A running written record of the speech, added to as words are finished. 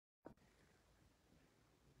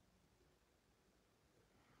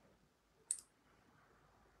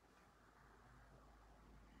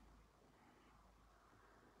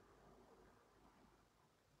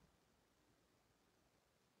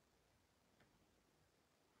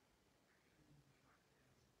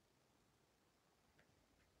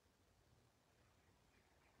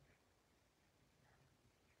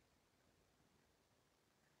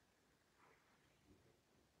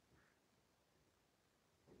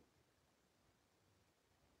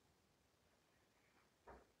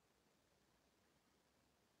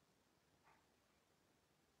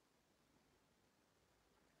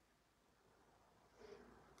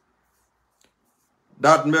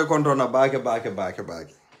Dat mbe kontro na bake.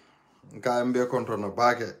 Nka mbe kontro na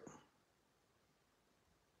bake.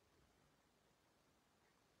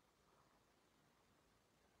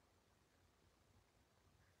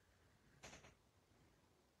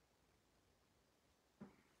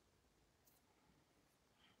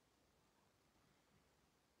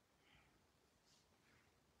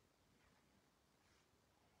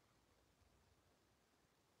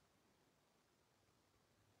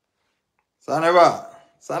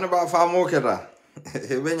 Saneba famo keta.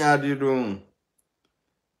 Hebe nyadi dum.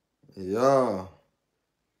 Yo.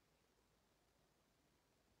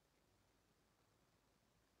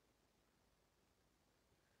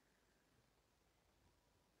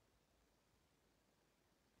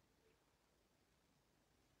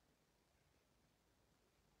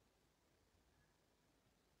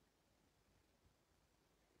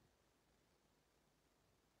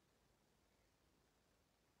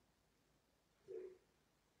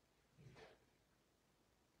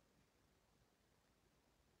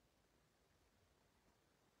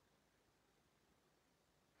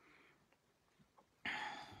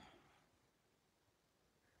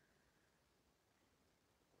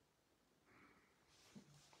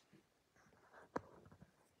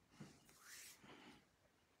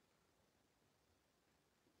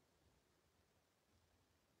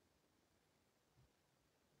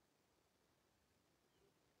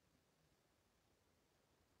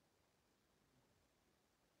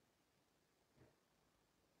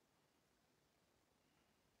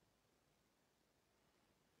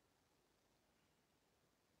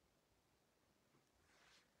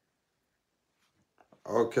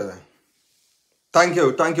 Okay. Thank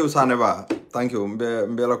you, Saneba. Thank you.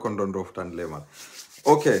 Mbe la konton do futan lema.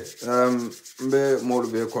 Okay. Mbe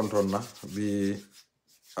modu be konton na bi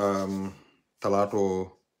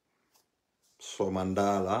talato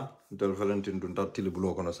somandala del Valentin dunta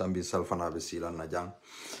tilibulo kono sambi salfana be sila na jang.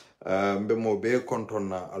 Mbe mo be konton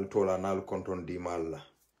na altola na al konton di malla.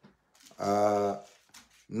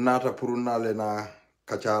 Nata purunale na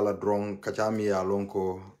kachala drong kachami ya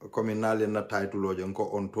lonko kominale na title ojo nko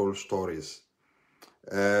untold stories.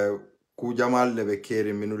 Ku jamal lebe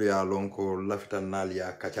keri minulu ya lonko lafitan nali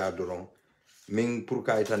ya kacha drong min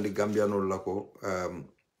purka itandi gambianol lako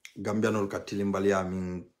gambianol katilimbali ya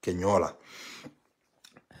min kenyola.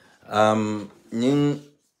 Nying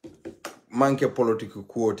manke politiku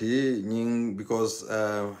kuoti nying because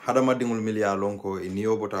hadama dingul milia lonko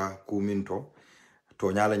iniyobota kuminto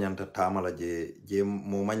to nyala nyanta tamala je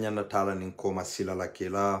mo manyana tala nin koma sila la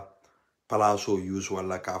kela palaso use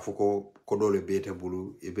wala ka fuko kodole bete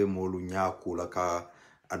bulu ebe molu nyaku la ka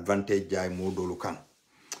advantage jay modolu kan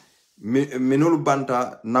minul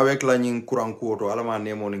banta nawek la nyin kuran kuoto alama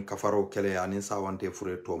nemo nin kafaro kele anin sawante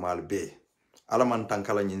fure to mal be alaman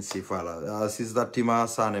tankala nyin sifala sisda tima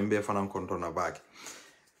sane mbe fanan kontona baki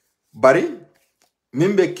bari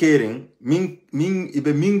mimbe caring min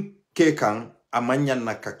ibe min kekan amanyan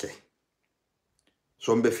nakake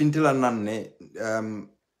so mbe fintila nanne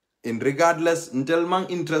in regardless until man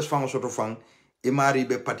interest fang soto fang imari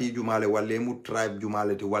be party jumale wale mu tribe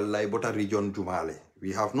jumale ti wala bota region jumale.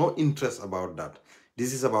 We have no interest about that.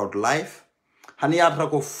 This is about life. Hani atra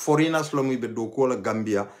ko foreigners lo mi be do ko la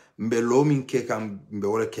Gambia mbe lo min keka mbe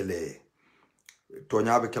wala kele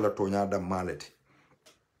tonya be kala tonya da maleti.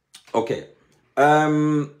 Okay.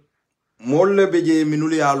 Molle be je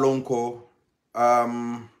minuli ya lonko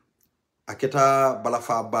aketa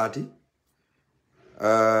balafa bati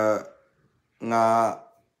nga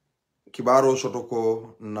kibaro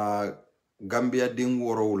sotoko na Gambia ding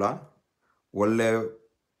worowla wala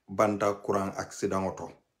banta kurang accident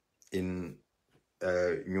auto in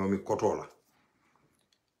nyomi kotola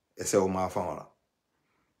esew ma fangola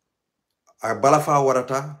a balafa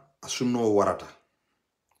warata asunno warata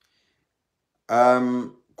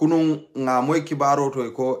kunun nga moy kibaro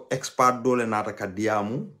to ko expert dole nata ka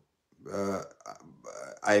diamu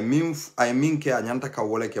I mean ke anyanta ka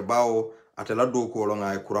wole ke bawo atela do ko lo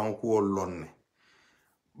nga kurang ko lonne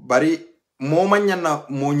bari mo manyana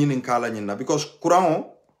mo nyinin kala nyina because kurango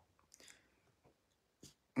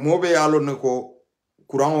mo be yalo ne ko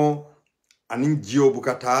kurango anin jio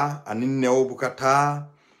bukata anin neo bukata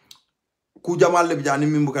ku jamal le bijani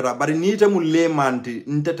min bukata bari nite mu lemanti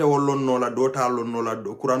ntete wolonno la do ta lonno la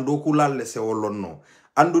do kuran do kulalle se wolonno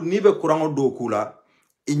andu nibe kurango do kula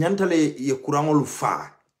inyantale ye kurango lu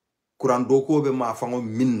fa kuran do ko be ma fango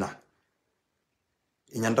minna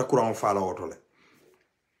inyanta kurango fa la wotole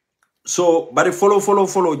so bari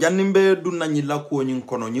follow janimbe dunna nyilla ko nyin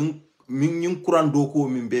kono nyin kuran do ko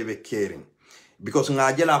min bebe caring because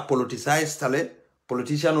nga jela politicize tale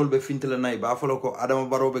politician ol be fintele nay ba folo ko Adama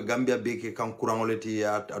Barrow be Gambia beke kan kurangoleti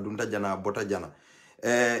adunta jana bota jana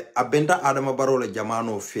abenta Adama Barrow le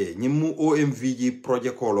jamano fe nyimu OMVG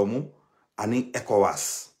project kolomu ani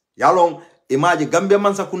ECOWAS yalong imaji Gambia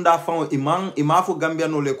man sakunda famo imafu Gambia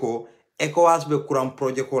no le ko ECOWAS be kurang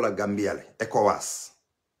project kola Gambia le ECOWAS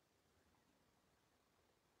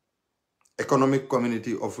Economic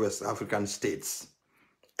Community of West African States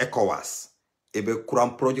ECOWAS ebe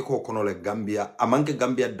kurang project ko kono le Gambia amanke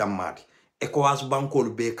Gambia damati ECOWAS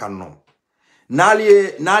bankol be kanno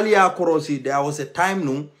nalia korosi there was a time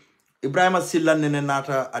nu Ibrahima Silla nene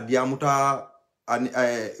nata adiamuta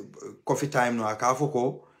coffee time no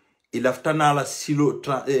akafoko ilaftana la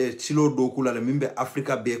silo dokula le mimbe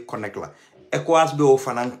Africa be connect la ECOWAS be o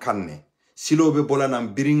fanan kanne silo be bola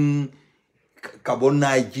nan biring Kabon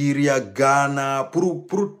Nigeria, Ghana, pour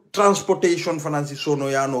transportation finance sono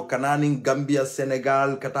yano kanani Gambia,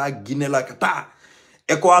 Senegal, kata Guinea la kata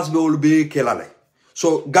ECOWAS be ulbe kelale.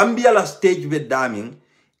 So Gambia la stage be daming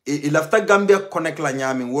ilafta Gambia connect la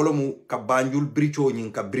nyaming wolo mu ka banjul bricho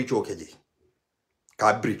nyin ka bricho keji.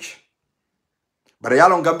 Ka bridge. But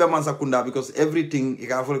yalong Gambia man sakunda because everything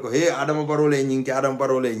ikafole ko hey Adama Barrow le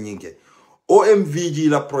nyinke. OMVG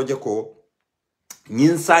la project ko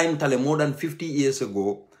Nyin sign tale more than 50 years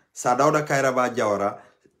ago, Sadauda Kairaba Jawara,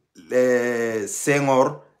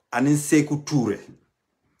 Senghor, and Sekou Toure.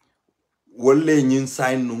 Wole nyin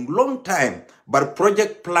sign nung long time, but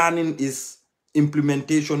project planning is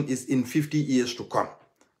implementation is in 50 years to come.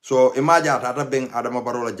 So imagine tata beng Adama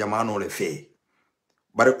Barrow la jamano le fe.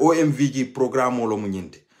 But OMVG program lo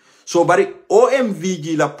munyinte. So bari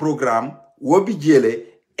OMVG la program wo bijele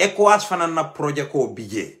ECOWAS fanana project ko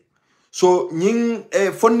bije. So nying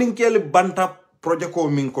funding kele banta project ko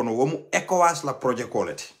min kono womu ECOWAS la project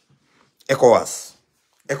quality. ECOWAS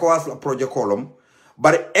la project kolom.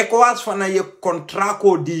 But ECOWAS fana ye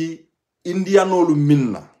kontrako di Indianolu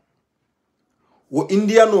minna. Wo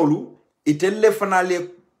Indianolu itelle fana le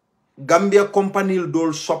Gambia company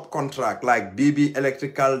dol subcontract like BB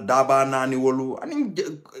Electrical, Daba Nani Wolu, and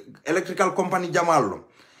electrical company Jamalum.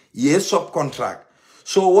 Ye subcontract.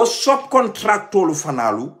 So wo subcontract tolu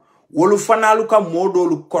fanalu wolu fanalu ka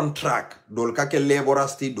modolu contract dol kake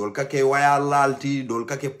laborasti dol kake wire lalti dol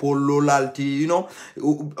kake polo lalti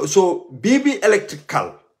so BB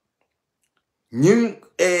Electrical nying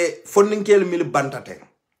funding kel mil bantate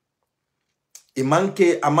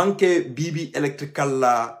amanke BB Electrical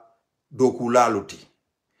la dokulaluti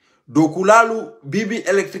dokulalu BB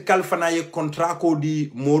Electrical fana ye contract ko di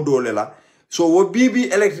modole la so wo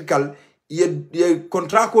BB Electrical ye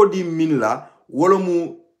contract ko di min la wolo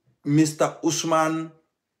mu Mr. Usman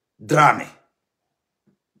Dramé.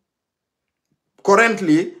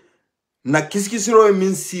 Currently, na kiskisiro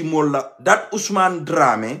min simola that Usman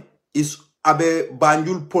Dramé is abe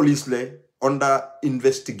Banjul police le under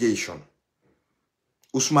investigation.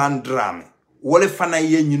 Usman Dramé. Wole fana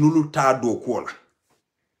ye nyinulu ta do kola.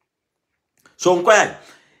 So nkoya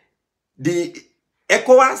the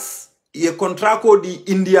ECOWAS ye contract di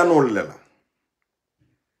Indianol lela.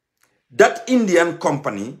 That Indian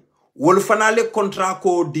company wol fanale contract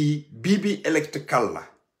ko di BB Electrical la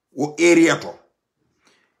wo area to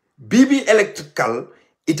BB Electrical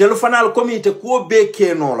itelo fanal comité ko be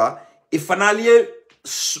kenola e fanale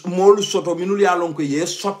molu soto minuli alon ko ye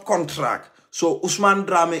subcontract so Usman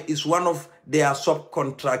Dramé is one of their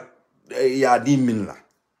subcontract ya di minla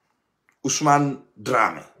Usman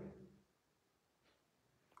Dramé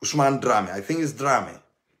I think it's Dramé.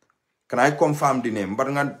 Can I confirm the name? But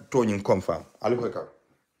I'm not going confirm. I'll look at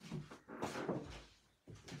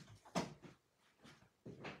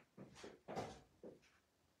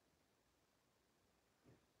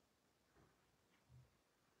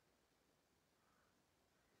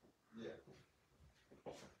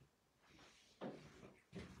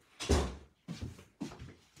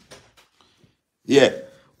yeah.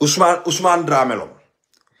 Usman Dramé lo.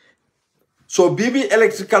 So BB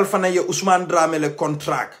Electrical fana ye Usman Dramé le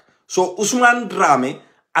contract. So Usman Dramé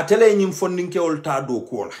atele nyim funding ke olta do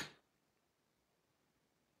kola.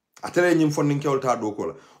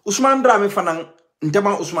 Usman Dramé fanang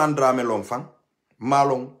ntema Usman Dramé long fang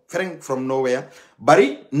malong fereng from nowhere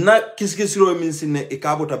bari na kiskisiro min sinne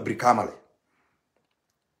ikabota brikamale.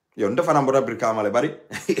 Yo nda fana mbota brikamale bari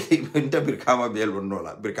nda brikama be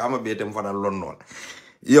lonnola brikama be tem fana lonnola.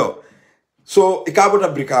 Yo so ikabota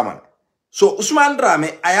brikamale. So Usman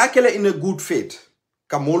Dramé ayakele in a good faith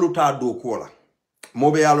kamolu ta do kola.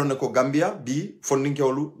 Mobe yalo ne ko Gambia bi funding ke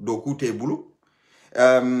olu do ku tebulu.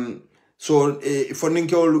 So funding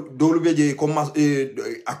ke olu dolu beje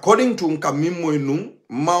according to kamimo num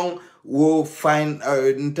mang wo fine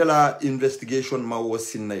ntela investigation ma wo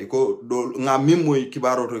sinna ko dol nga mimmoy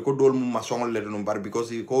kibaro to ko dol mum masongol le no bar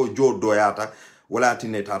because ko jo doyata wala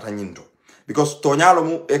tine tata nyinto because to nyalo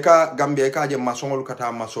mu e ka Gambia e ka je masongol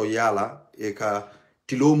kata maso yala e ka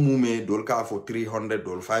tilo mume dol ka fo 300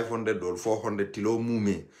 dol 500 dol 400 tilo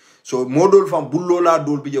mume so modol fam bullo la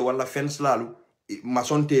dol bije wala fence lalu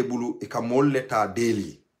mason te bulu e ka molleta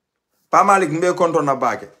daily pa malik mbe konto na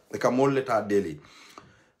bake e ka molleta daily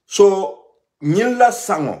so nyilla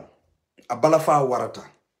sango abala fa warata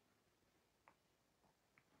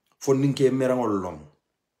fo ninke merangol lom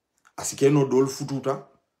asike no dol fututa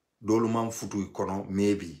dolu man futu kono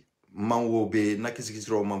maybe man wo be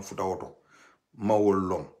nakisikisiro man futa oto ma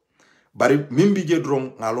wollom bari mimbi je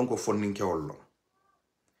dron ngalon ko fonninke wollom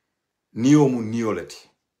niyo mu niyoleti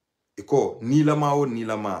iko nilama o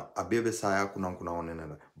nilama abebe saya kunan kuna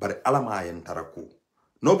onenela bari alama yen taraku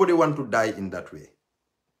nobody want to die in that way.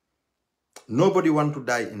 Nobody want to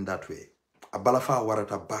die in that way. Abalafa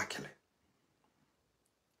warata bakele.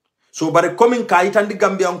 So bare coming kaitandi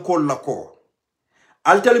Gambia nkol lako.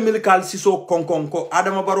 Altel milikal siso konkonko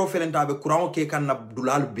Adama Barrow felentabe kurango ke kan na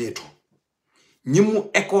dulalu beto. Nyimu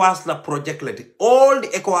ECOWAS la project leti. All the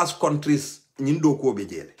ECOWAS countries nyindo ko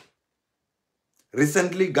bejele.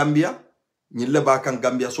 Recently Gambia nyille bakan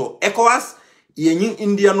Gambia so ECOWAS ye nyin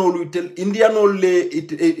Indianolu le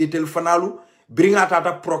itel fanalu bring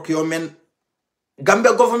atata procurement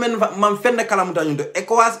Gambia government man fenne kalamuta nyundo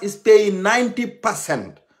ECOWAS is paying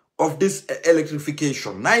 90% of this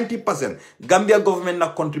electrification. 90%. Gambia government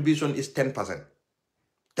na contribution is 10%.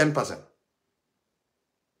 10%.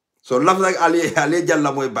 So love like Ali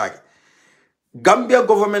Jalla moy bag. Gambia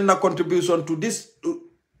government na contribution to this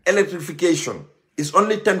electrification is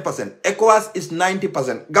only 10%. ECOWAS is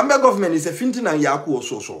 90%. Gambia government is a fintina yaku or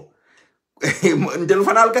so.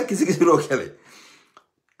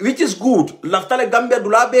 Which is good. Laftale Gambia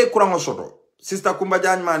dulabe kurango soto. Sister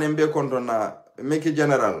Kumbajan man mbe konto na make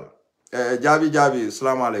general. Jabi,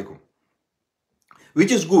 assalamu alaikum.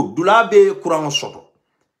 Which is good. Dulabe kurango soto.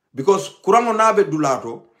 Because kurango nabe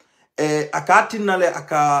dulato akati nale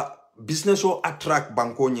aka business o attract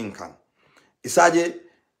banko nyinkan. Isaje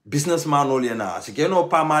businessman oliena. Asikeno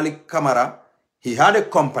pa Malik Kamara, he had a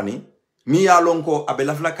company. Mi alonko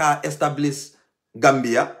abelaflaka establish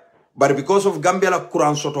Gambia. But because of Gambia la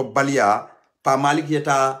kuran soto balia, pa Malik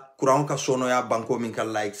yeta kuran ka sono ya banko minka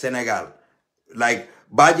like Senegal. Like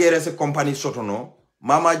Bajere se company soto no,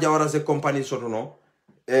 Mama Jawara se company soto no,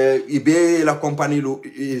 ibe la company lu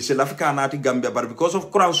se l'Africa nati Gambia, but because of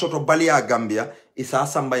kuran soto balia Gambia, isa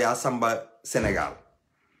samba Senegal.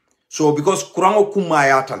 So because kurango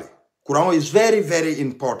kumayatale, kurango is very, very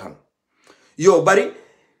important. Yo, bari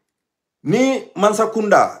ni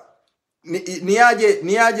mansakunda.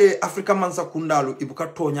 Niaje Africa mansa kundalu ibuka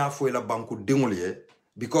tonya fo ila banku dingulye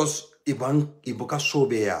because ibuka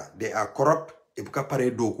sobeya they are corrupt ibuka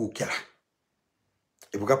pare doku kera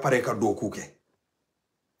ibuka pare ka doku ke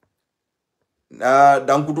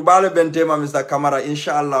dan kutubale bentema Mr. Kamara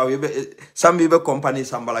inshallah sambi be company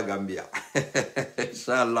sambala Gambia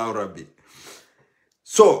inshallah rabbi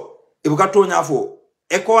so ibuka tonya fo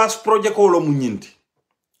ECOWAS project ko lo munyinti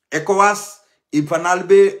ECOWAS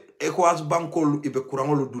ifanalbe ECOWAS bankol ibe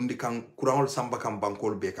kurangolo dundi kan kurangol samba kan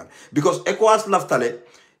bankol bekan because ECOWAS laftale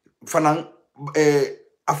fanan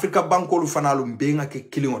Africa bankol fanalu mbenga ke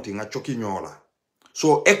kilingoti nga choki nyola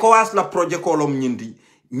so ECOWAS la project kolom nyindi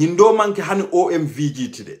nyindo manke hani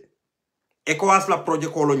OMVG tide ECOWAS la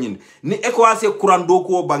project kolom nyindi ni ECOWAS e kurando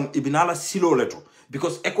ko bang ibinala silo leto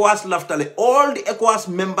because ECOWAS laftale all the ECOWAS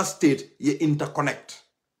member state ye interconnect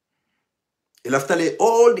laftale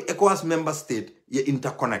all the ECOWAS member state ye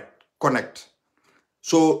connect.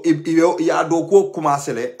 So if ya do ko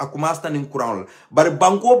kumasele akumasta nin kuranol but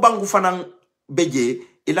banku fanan beje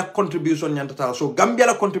ila contribution nyantata so Gambia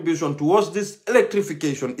la contribution towards this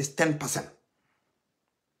electrification is 10%.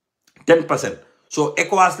 10%. So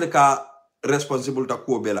ECOWAS leka responsible ta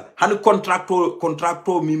ko bela han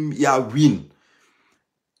contractor mim ya win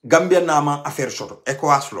Gambia nama affaire soto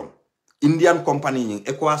ECOWAS lom Indian company ning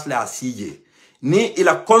ECOWAS la CJ ni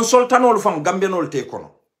ila consultant ol fam Gambian ol te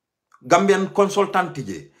kono Gambian consultant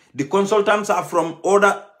tije the consultants are from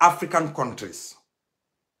other African countries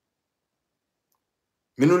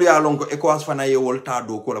minuli ya longo ECOWAS fana ye wolta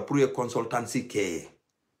do ko la pour ye consultancy ke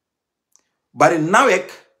bari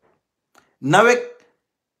nawek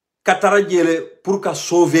katara jele pour ka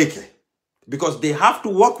sauver ke because they have to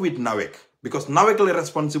work with nawek because nawek le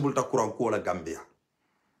responsible ta kuran ko la Gambia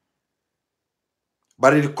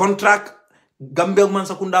bari the contract Gambia man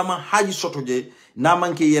sakundama haji sotoje na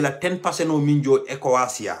manke yela 10% o minjo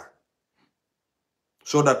ECOWAS ya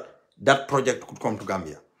so that that project could come to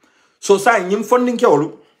Gambia. So say nyim funding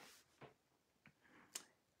keolu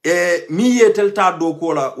mi yetel ta do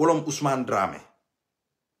kola wolom Ousmane Dramé.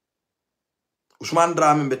 Ousmane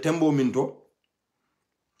Dramé be tembo minto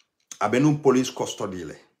abenu police custody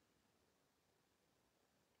le.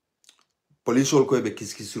 Police ol ko be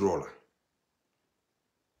kiskisiro la.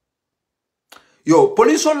 Yo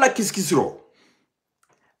police ol la kiskisiro.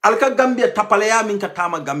 Alka Gambia tapaleya min ka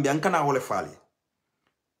tama Gambia ankana wole fali.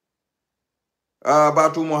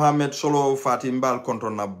 Batu Mohammed Solo Fatim Bal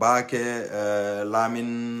kontrol na bake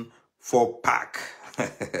Lamin 4 pack.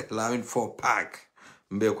 Lamin 4 pack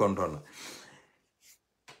mbe kontrol na.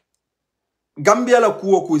 Gambia la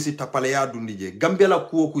kuo ku isi tapaleya dundije. Gambia la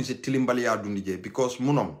kuo ku isi tilimbaleya dundije because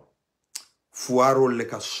munom fuaro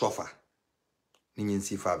leka sofa ni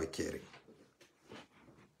nyinsi fabe keri.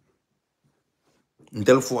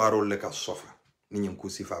 Ntel fuaro leka sofa ni nyinku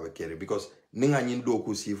sifa be keri because ninga nyindo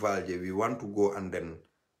ku sifa je we want to go and then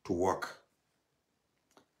to work.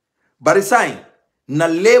 Barisain na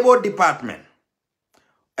labor department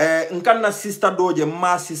nkanna sister doje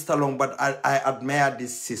ma sister long but I admire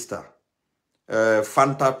this sister.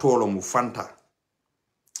 Fanta tolomu Fanta.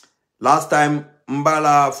 Last time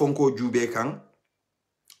mbala fonko jube kan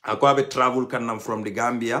akwa be travel kan from the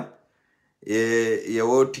Gambia ye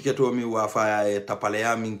wo tiketo mi wafa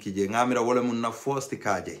tapaleya min kije ngamira wala mun na first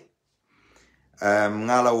kaje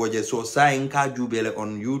ngala woje so sain ka jubele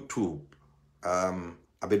on YouTube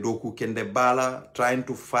abe doku kende bala trying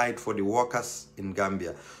to fight for the workers in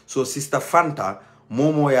Gambia. So sister Fanta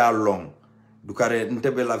momo ya long dukare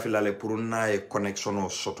ntebe la filale puruna e connection o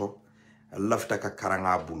soto lafta ka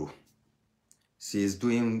karanga bulu. She is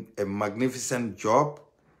doing a magnificent job.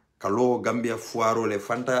 Kalo Gambia fuaro le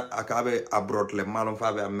Fanta akabe abroad le malon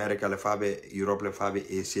fabe America le fabe Europe le fabe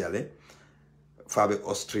Asia le fabe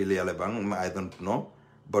Australia le bang I don't know,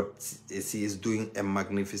 but she is doing a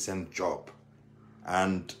magnificent job.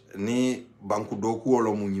 And ni banku doku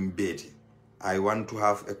olo munyimbeti. I want to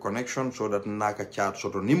have a connection so that naka chat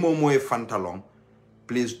soto ni momo e Fanta long.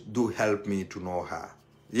 Please do help me to know her.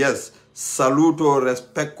 Yes, saluto,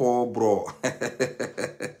 respecto, bro.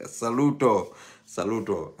 Saluto.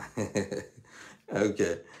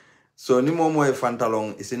 Okay. So ni momo e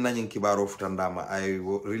Fantalong isina nyin kibaro futandama. I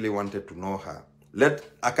really wanted to know her.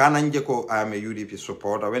 Akana njeko I am a UDP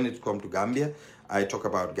supporter. When it comes to Gambia, I talk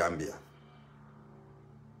about Gambia.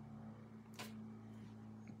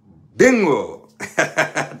 Bingo.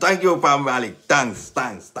 Thank you, Pam Malik. Thanks.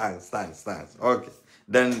 Okay.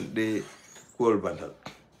 Then the cool bundle.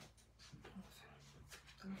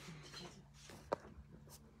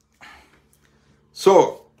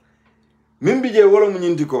 So, mimbije wolo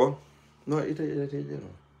munyintiko no ite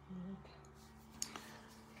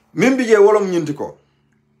mimbije wolo munyintiko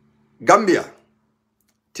Gambia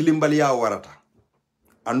tilimbaliya warata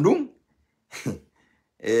andum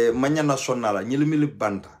manya nationala nyilimili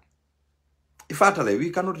banta ifatale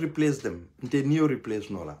we cannot replace them nte new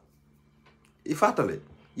replace nola ifatale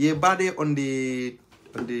ye bade on the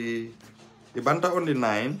banta on the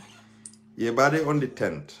 9 ye bade on the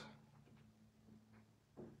 10th.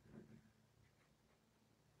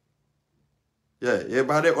 Yeah, ye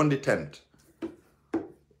bade on the 10th.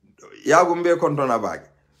 Ya gumbe kontona bag.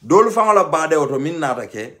 Dol fangola bade oto min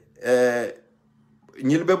natake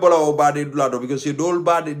nyilbe bola o bade dulado because you dol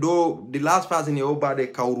bade do the last person ye o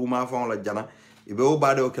bade kauruma fangola jana ibe o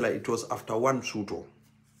bade okela it was after one suto.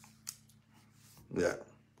 Yeah.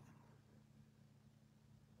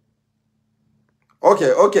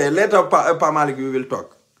 Okay, later Pamalik we will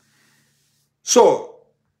talk. So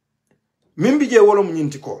mimbije wolo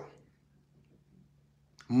munyintiko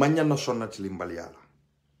manya na sonna tilimbaliala.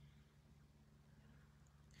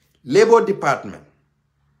 Labor Department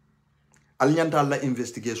alnyanta la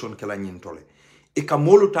investigation kala nyintole. Ika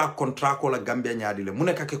moluta contract la Gambia nyadile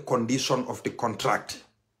muneka ke condition of the contract.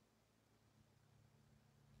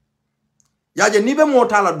 Yaje nibe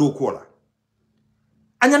motala do kola.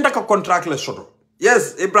 Anyanda ka contract le soto.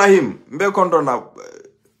 Yes, Ibrahim, mbe kontona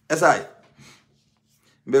SI.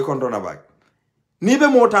 Mbe kontona bag. Nibe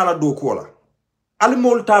motala do kola. Ali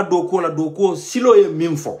molta do ko silo ye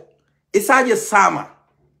minfo. Isaje sama.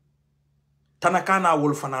 Tanakana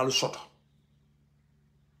wolfanal soto.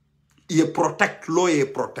 Ye protect lo ye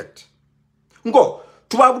protect. Ngo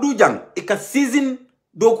tubabudu jang ika season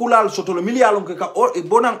do kulal soto lo milialon ke ka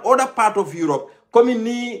bonang other part of Europe comme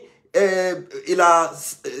ni ila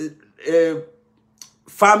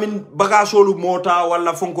famine bagasolu mota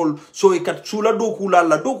wala fonkol so ikat sula do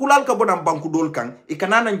kulal ka bonam banku dol kan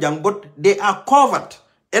ikanana jang but they are covered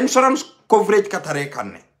insurance coverage katare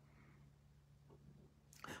kanne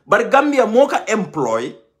bar Gambia moka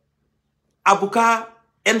employ abuka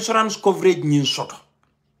insurance coverage nyin soto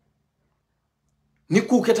ni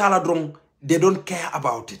ku ketala drong they don't care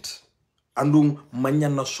about it andum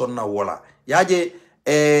manyana sonna wala yaje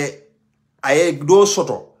aye do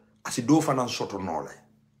soto asi do fanan soto nole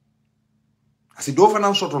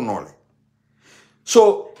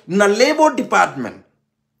so na labor department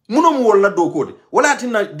munom wala do kodi wala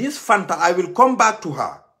tina this Fanta I will come back to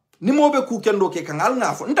her nimobe ku kendo ke kangal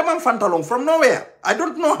ngafo ntamam Fanta long from nowhere I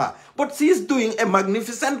don't know her but she is doing a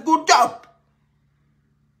magnificent good job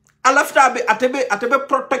alafta be atebe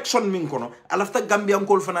protection min kono alafta Gambia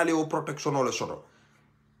ngol fanale o protection ole soto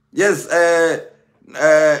yes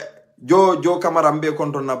Jo Camara mbe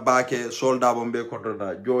konto na bake solda mbe konto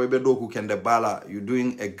na Jo ebe doku kende bala you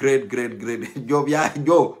doing a great job ya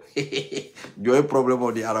Jo Jo e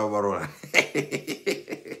problemo di Arab Barola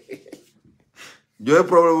Jo e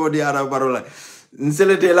problemo di Arab Barola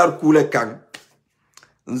nselete la kule kang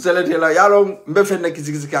nselete la yalo mbe fenne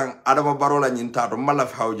kisi kang Adama Barola nyintato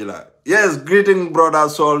malaf hawjila yes greeting brother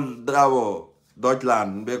Soldabo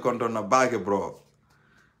Deutschland mbe konto na bake bro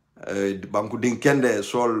banku dinkende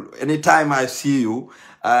sol anytime I see you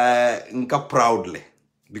nka proudly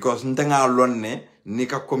because ntenga lonne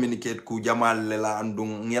nika communicate ku jamal la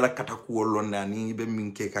andung ngela kataku lonne ni be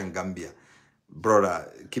minke kan Gambia brother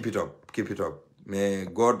keep it up may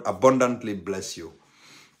God abundantly bless you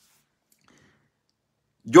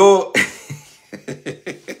Jo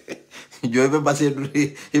Jo be basé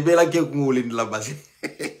duri ibe la ke ngulin la basé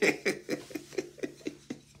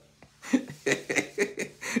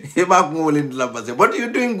but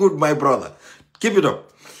you're doing good, my brother. Keep it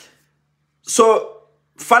up. So,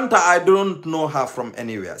 Fanta, I don't know her from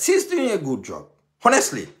anywhere. She's doing a good job.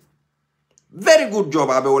 Honestly. Very good job,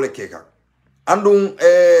 Abewole Keka. And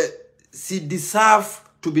she deserves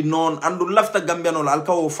to be known. And lafta Gambiano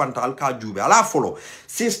alka o Fanta alka jube. Ala follow.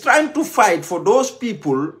 She's trying to fight for those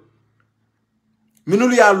people.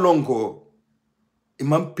 Minulia longo.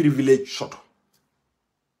 Imam privilege shot.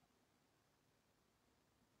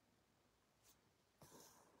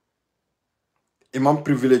 Imam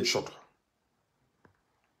privilege shot.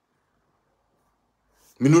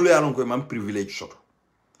 Minule alon ko imam privilege shot.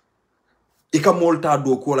 Ika molta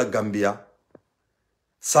do ko la Gambia.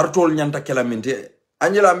 Sartol nyanta kelaminte.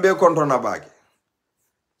 Angela mbe konto na bagi.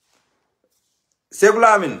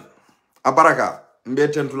 𝒂𝒄𝒄𝒏 abaraka mbe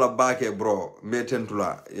tentula bake bro mbe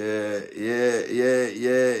tentula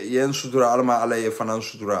ye sutura alma ala ye fanan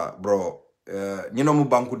sutura bro nyino mu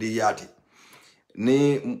banku di yati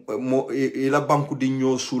ni ila banku di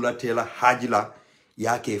nyo sula tela hajila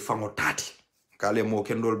yake fango tati kale mo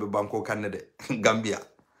kendol be banko kanne de Gambia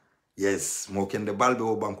yes mo kende balbe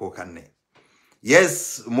o banko kanne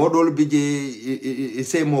yes modol bije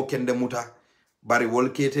ise mo kende muta bari wol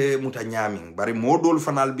kete muta nyamin bari modol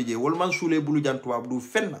fanal bije wol man sule bulu jantu abdu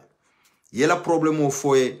fenna yela problème o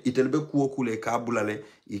foye itelbe kuwo kule ka bulale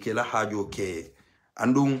ikela hajo ke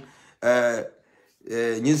andum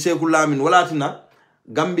nyin 𝒂𝒄𝒄𝒏 walatina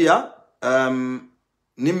Gambia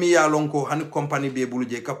nimi ya lonko hani company be bulu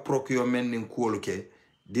je ka procurement nin kuwol ke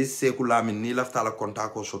this 𝒂𝒄𝒄𝒏 ni lafta la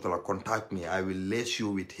contact ko soto la contact me I will lace you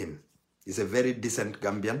with him. He's a very decent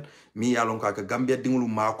Gambian. Mi yalon ka Gambia dingulu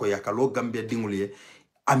mako ya kalo Gambia dingulu ye.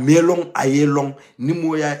 Amelong ayelong ni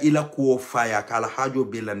moya ila kuo faya kala hajo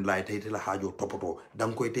bilan light ite la hajo topoto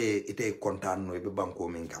danko ite kontan no ebe banko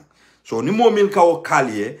minkam. So ni mo min ka o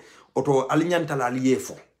kaliye oto alinyanta la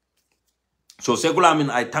liyefo. So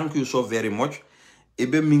𝒂𝒄𝒄𝒏 I thank you so very much.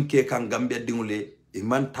 Ebe minke kan Gambia dingule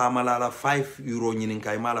iman tamala la €5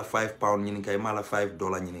 nyininka imala £5 nyininka imala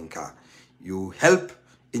 $5 nyininka. You help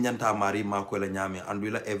inyanta mari mako la nyame and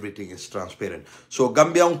wila everything is transparent. So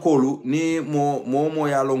Gambian kolu ni mo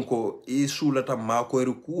ya lonko isulata mako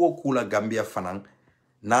eri kuo kula Gambia fanan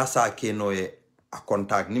nasa kenoe a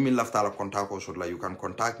contact ni min lafta la contact ko so la you can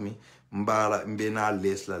contact me mbala mbena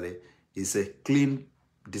les lale is a clean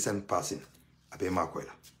decent person abe mako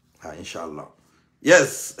la ha inshallah.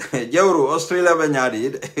 Yes, jawru Australia ba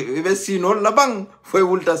nyaadi be sino la bang foy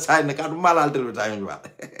wulta say na ka malal telu tayon wa.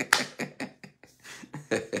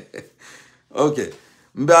 Okay,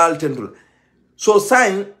 mbal tentul. So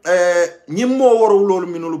sign nyimmo woro lolu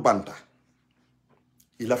minulu banta.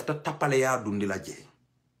 Ilafta tapale ya dundi la je.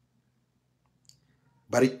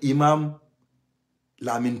 Bari Imam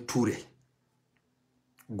Lamin Touré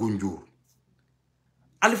Gunjur.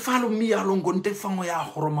 Alifalu mi ya longonte fango ya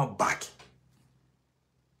horoma baki.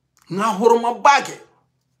 Nga horoma baki.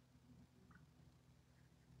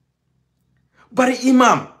 Bari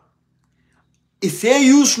Imam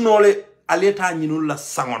ise use nole aleta nyinul la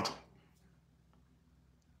sangoto.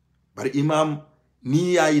 Bari Imam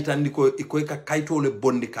ni ya itandiko ikoeka kaito le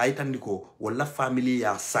bondi ka itandiko wala family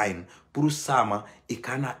ya sign pour sama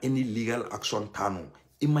ikana any legal action tanu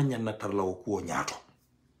imanya natarla okuo nyato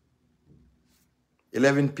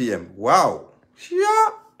 11 p.m. Wow.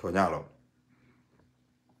 Shia tonyalo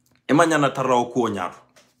imanya natarla okuo nyato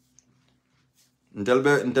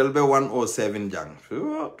ndelbe 107 jang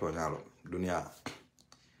tonyalo dunia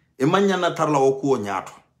imanya natarla okuo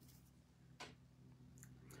nyato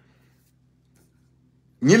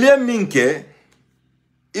Nyile minke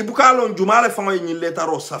ibukalon jumale fango yin letter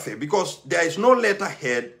o safe because there is no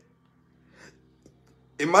letterhead.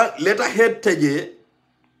 Letterhead teje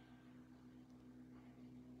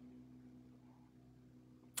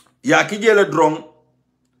ya kijele drong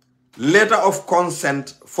letter of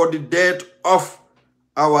consent for the death of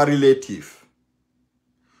our relative.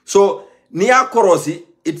 So niya korosi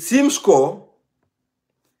it seems ko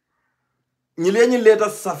nyile yin letter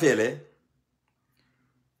safele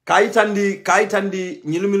kaitandi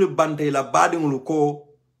nyilumilu bante la badingulu ko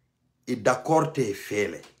I d'accord te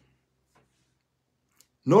fele.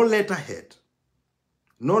 No letterhead.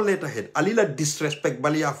 No letterhead. Alila disrespect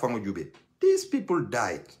balia fango jube. These people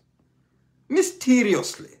died.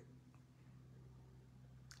 Mysteriously.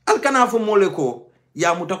 Alkanafo moleko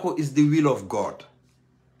ya mutako is the will of God.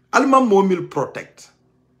 Alma momil protect.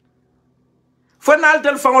 Fanal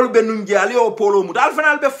tel fangol be nunje ali o polo muta al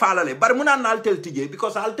fanal be falale bar muna nal tel tije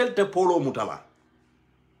because al tel te polo mutala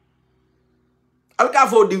al ka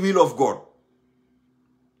fo the will of God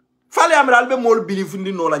fale amral be mol believe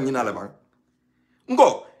ndi no la nyina le bang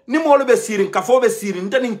ngo ni mol be sirin ka fo be sirin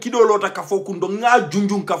tan kido lota ka fo kundo nga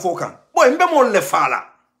junjun ka fo kan boy mbe mol le fala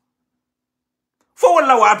fo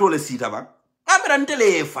wala wato le sita bang amra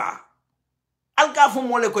ntele fa al ka fo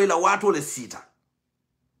mole ko ila wato le sita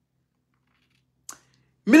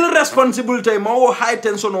Mil responsibility mo high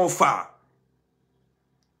tension o fa.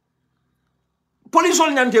 Police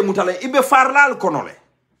ol nyante mutale ibe farlal konole.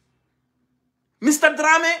 Mr.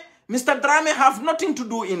 Drame have nothing to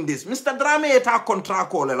do in this. Mr. Drame eta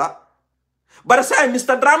contract kolela. But say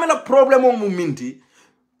Mr. Drame la problem o muminti.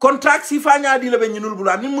 Contract sifa nyadi le be nyinul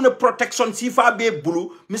bula ni mune protection sifa be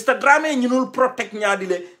bulu. Mr. Drame nyinul protect nyadi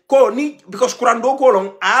le ko ni because kurando ko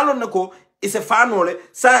long alon nako is a fanole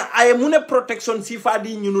sa ay mune protection sifa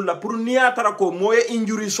di nyunu la pour niya tara ko moye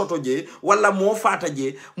injury soto je wala mo fata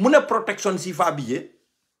je mune protection sifa biye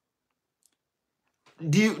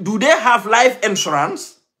do they have life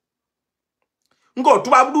insurance ngo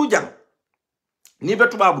tubabu du jang ni be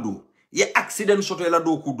tubabu du ye accident soto la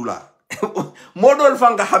do kudula modol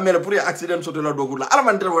fanga hamela pour ye accident soto la do kudula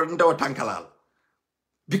alman ndewa tankalal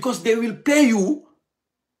because they will pay you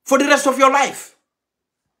for the rest of your life.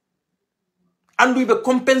 And we be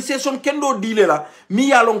compensation kendo dile la mi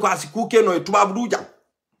yalon ko asiku keno e tubabu du jang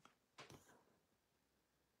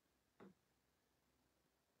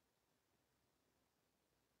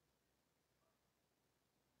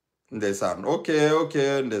ndesan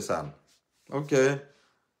okay ndesan okay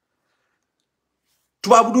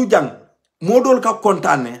tubabu du jang modol ka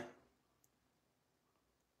kontane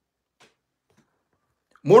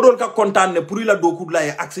pour la doku la e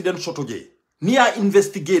accident soto je ni a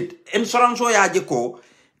investigate insurance o ya je ko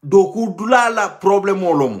doku dula la problème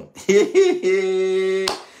olomo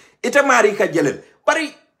ite mari ka jelel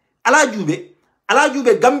bari ala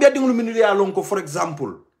jube Gambia dingul minuli lon ko for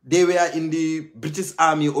example they were in the British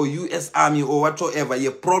Army or US Army or whatsoever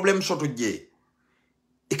ye problem soto je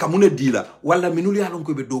ikamune dila wala minuli lon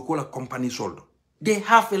ko be doku la company sold they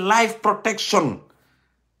have a life protection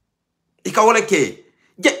ikawole ke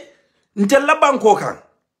je ntella banko kan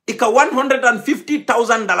ika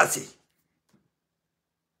 $150,000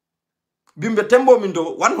 bimbe tembo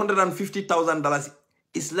mindo $150,000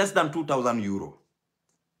 is less than 2,000 euro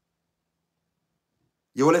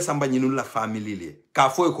yewole samba nyinul la family li ka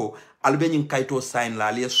foy ko albe nyin kayto sign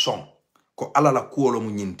la li son ko ala la kuolo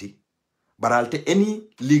mu nyinti baralte any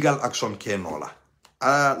legal action ke nola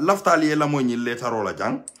laftali la mo nyil letaro la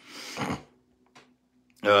jang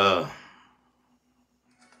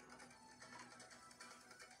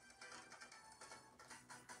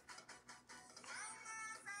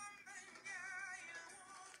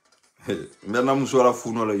Mbena musora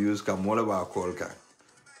funo la use ka mole ba call ka.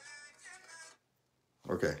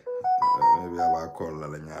 Okay. Maybe I ba call la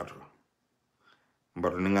nyato.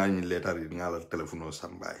 But ninga ni letter nga la telephone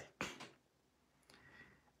sambay.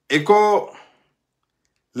 Eko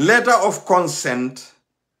letter of consent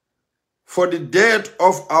for the death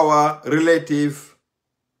of our relative.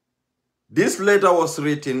 This letter was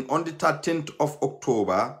written on the 13th of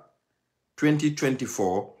October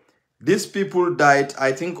 2024. These people died,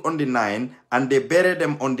 I think, on the 9th, and they buried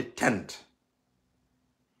them on the 10th.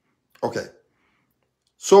 Okay.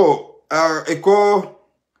 So, our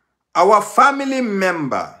family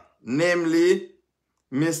member, namely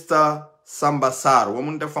Mr. Samba Sarr,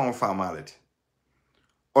 woman formality,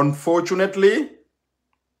 unfortunately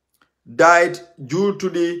died due to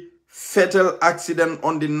the fatal accident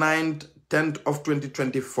on the 10th of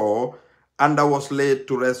 2024, and was laid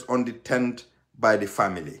to rest on the 10th by the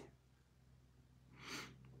family.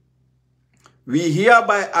 We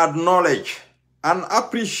hereby acknowledge and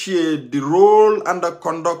appreciate the role and the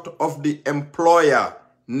conduct of the employer,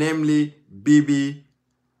 namely BB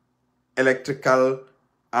Electrical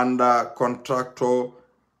and contractor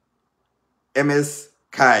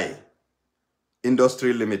𝒂𝒄𝒄𝒏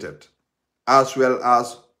Industry Limited, as well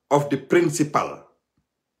as of the principal.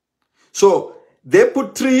 So they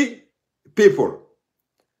put three people.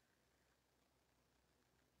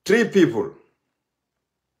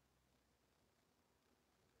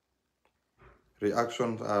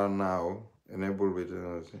 Reactions are now enabled with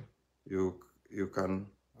you can,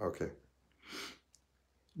 okay.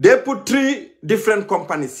 They put three different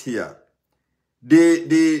companies here.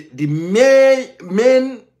 The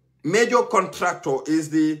main major contractor is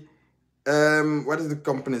the what is the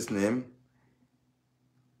company's name?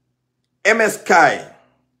 𝒂𝒄𝒄𝒏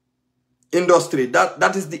Industry.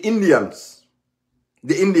 That is the Indians.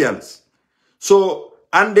 The Indians. So,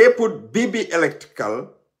 and they put BB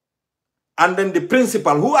Electrical, and then the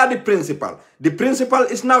principal. Who are the principal? The principal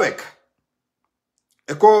is NAWEC.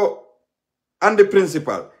 And the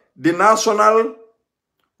principal, the National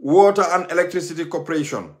Water and Electricity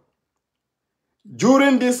Corporation.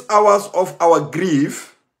 During these hours of our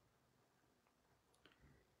grief,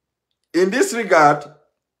 in this regard,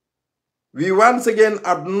 we once again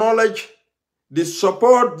acknowledge the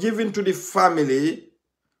support given to the family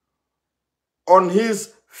on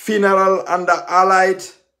his funeral and the allied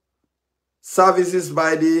services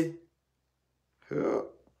by the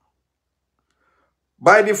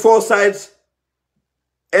foresight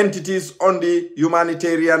entities on the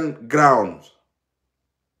humanitarian grounds.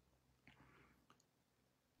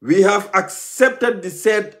 We have accepted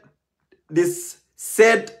this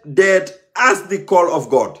said death as the call of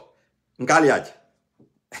God.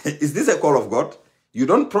 Is this a call of God? You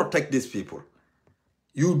don't protect these people.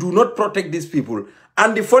 You do not protect these people.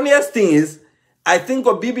 And the funniest thing is, I think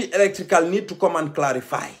BB Electrical need to come and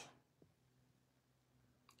clarify.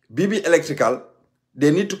 BB Electrical,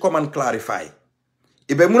 they need to come and clarify.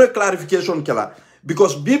 Ibe clarification kela,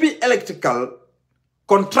 because BB Electrical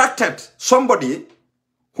contracted somebody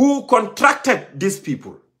who contracted these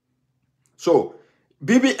people. So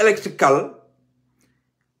BB Electrical,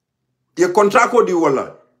 ye contracto di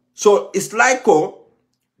wala. So it's like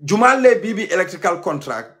Jumale BB Electrical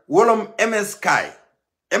contract, wolom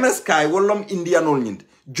𝒂𝒄𝒄𝒏 wolom Indianol nyint.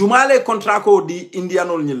 Jumale contracto di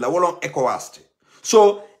Indianol nyint la wolom 𝒂𝒂𝒏.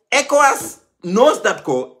 So 𝒂𝒂𝒏 knows that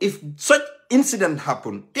if such incident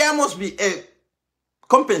happen, there must be a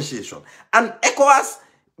compensation. And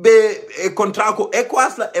𝒂𝒂𝒏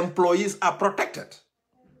𝒂𝒂𝒏 la employees are protected.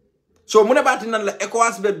 So mune batinan la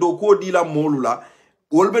𝒂𝒂𝒏 be doko di la molula,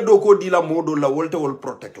 wolbe doko di la modula wolte wol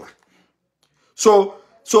protect la. So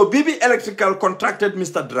BB Electrical contracted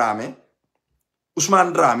Mr. Dramé,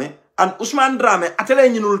 Ousmane Dramé, and Ousmane Dramé atele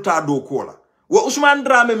nyinul ta doko la. Wa Ousmane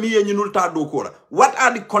Dramé miye nyinul ta doko la. What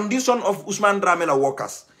are the conditions of Ousmane Dramé la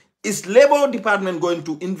workers? Is Labor Department going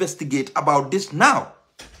to investigate about this now?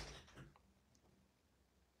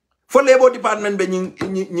 For Labor Department be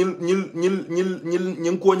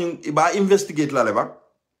iba investigate la leba.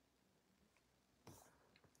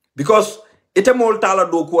 Because ite mol tala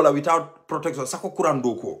doko la without protection sako kuran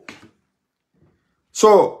doko.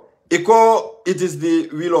 So it is the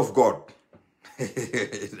will of God.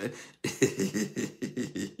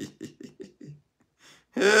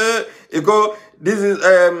 This is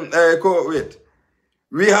wait.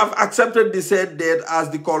 We have accepted the said death as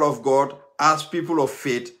the call of God as people of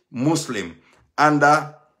faith, Muslim, and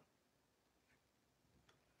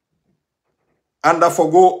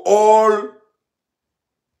forgo all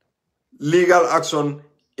legal action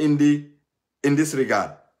in this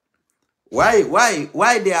regard. Why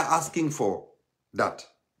they are asking for that?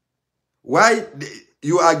 Why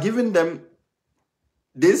you are giving them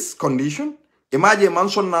this condition? Imagine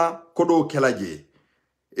mansona kodo kelaje.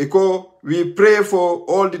 We pray for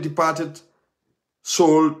all the departed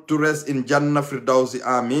soul to rest in Jannah Firdausi.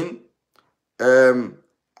 Amin.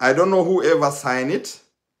 I don't know whoever signed it.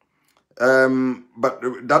 But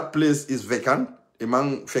that place is vacant.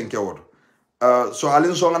 Imang fenkewod. So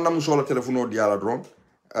Alin so ngana musola telefono diala dron.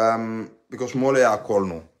 Because mole ya call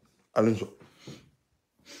no. Alin so.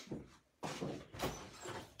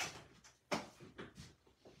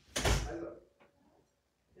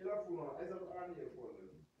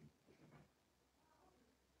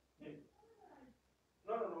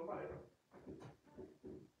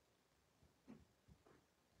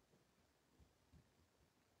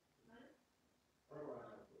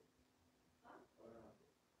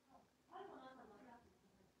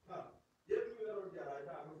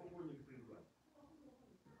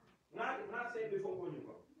 So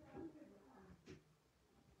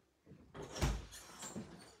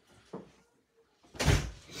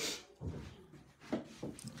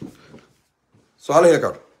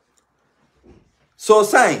so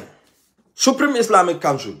saying Supreme Islamic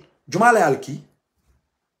Council Jumale Alki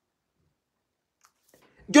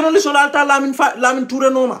journalist alta Lamin Touré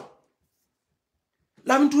noma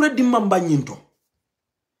Lamin Touré dimamba nyinto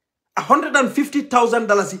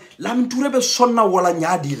 $150,000 Lamin Touré be sonna wala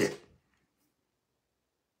nyaadile.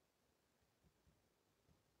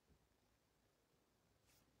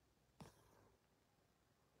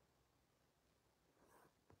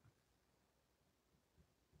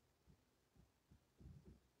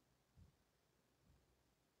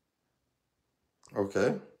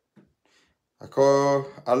 Okay. Ako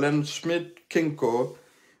Alan Smith Kinko,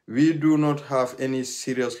 we do not have any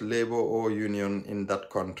serious labor or union in that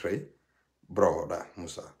country, brother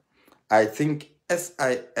Musa. I think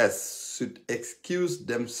SIS should excuse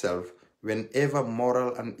themselves whenever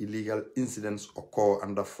moral and illegal incidents occur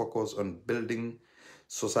and focus on building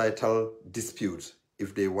societal disputes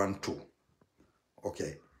if they want to.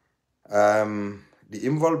 Okay. The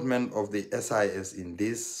involvement of the SIS in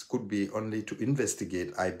this could be only to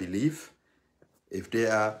investigate, I believe, if they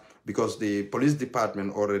are, because the police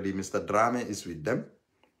department already, Mr. Drame is with them,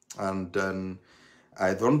 and then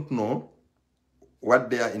I don't know what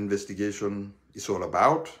their investigation is all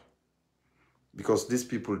about, because these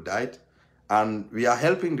people died, and we are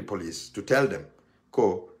helping the police to tell them,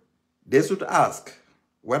 they should ask,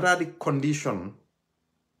 what are the conditions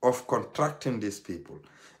of contracting these people?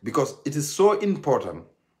 Because it is so important.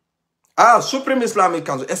 Supreme Islamic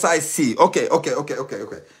Council, SIC. Okay,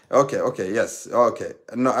 yes, okay.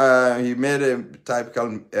 No, he made a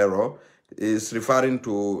typical error. Is referring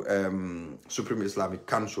to Supreme Islamic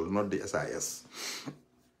Council, not the SIS.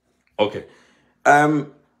 Okay. The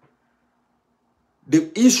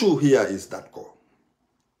issue here is that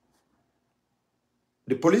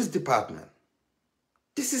the police department,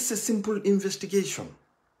 this is a simple investigation.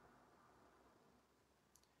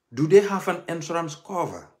 Do they have an insurance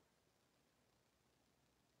cover?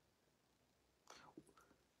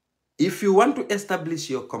 If you want to establish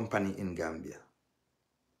your company in Gambia,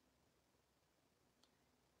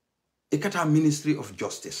 ikata Ministry of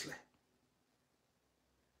Justice le.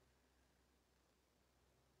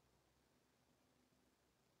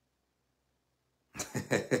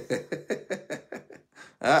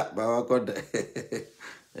 Bawa koda.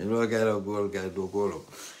 Ilo kaya gol kaya do golo.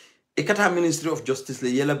 Ikata Ministry of Justice le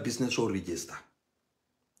yela business or register.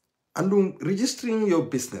 And registering your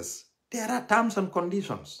business, there are terms and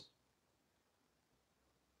conditions.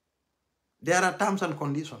 There are terms and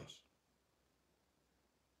conditions.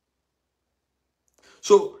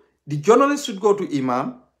 So the journalist should go to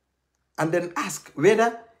Imam and then ask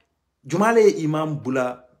whether Jumale Imam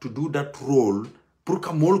Bula to do that role pour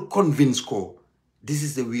kamol convince ko this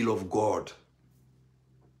is the will of God.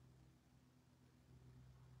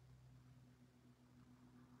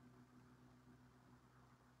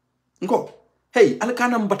 Ngo, hey,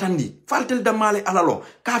 alakana mbatandi, faltel damale alalo,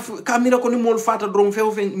 ka mira ko ni mol fata drong feo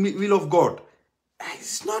will of God.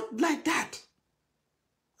 It's not like that.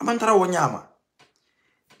 Amantara wanyama.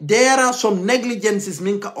 There are some negligences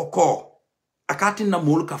minka occur. Akati na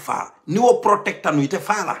mol ka fa. Niwo protecta no ite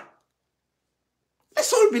fala.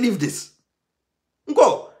 Let's all believe this.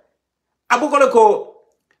 Ngo, abukole ko,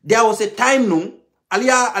 there was a time nung,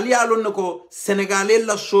 alia alon nako Senegalese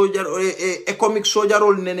la soldier economic soldier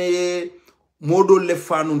ol nene modo le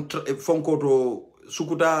fanu fonkoto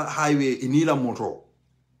sukuta highway inila moto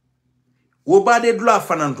wo bade dula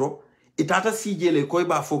fananto itata sijele koy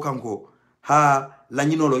ba fokanko ha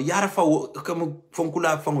lañinolo yara fa kam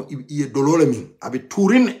fonkula fango iye dolole min abi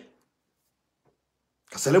tourine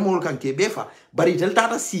kasale mol kanke befa bari tel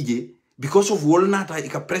tata sije because of Wolnata,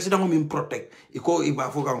 ika president min protect, iko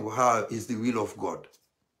iba fokango how is the will of God.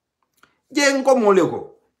 Jengo moleko,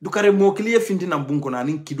 dukare mokliye finti na bunko na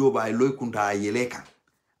nin kido ba loy kunta ayeleka.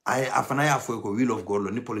 Ay afana ya fo ko will of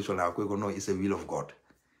God, ni police la ko no is a will of God.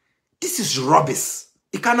 This is rubbish.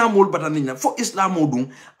 Ikana mol bataninya for Islam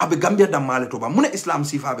modung abe Gambia da male toba. Mune Islam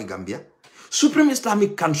sifa abe Gambia. Supreme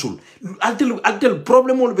Islamic Council altel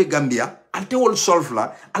problem ol be Gambia, alte wol solve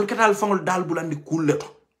la, alkatal fangol dal bulandi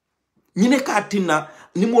kulleto. Nyine ka tinna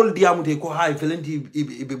ni mol diamute ko hay felenti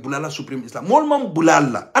ibe bulala Supreme Islam mol mam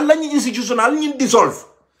bulala alla ni institutional ni dissolve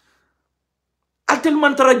altel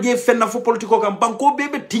man tara je fenna fo politiko kam banko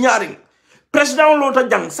bebe tiñaring president lota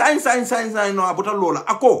jang sign no abota lola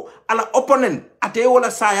ako ala opponent ate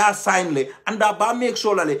wala saya sign le anda ba make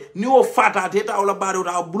sure le ni o fata ate ta wala bare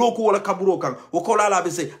wala bloku wala kaburo kan o ko la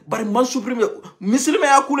be se bari man supreme muslime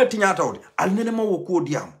akule tinyata wodi al nene ma wo ko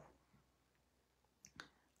diam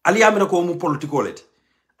al yamira ko mu politiko leti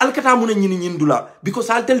al kata mun nyini nyindula because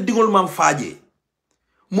al tel dingol man faaje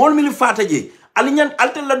mol mi li fata je al nyan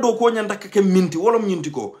al tel la do ko nyan takake minti wala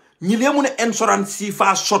nyinti ko nyile mun insurance si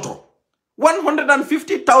fa soto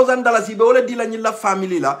 $150,000 ibe wala dila nyilla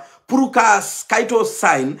family la pour ka kaito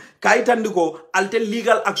sign kaitandiko alte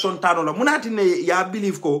legal action tano la munati ne ya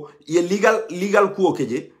believe ko ye legal ko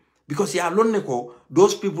keje because ya lonne ko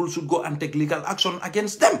those people should go and take legal action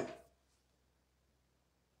against them.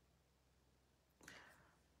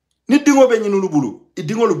 Ni dingo be nyinu lubulu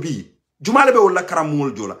idingo lubi jumale be wala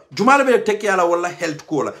karamul jola jumale be teke ala wala health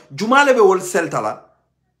ko la jumale be wala seltala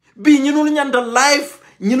bi nyinu nyanda life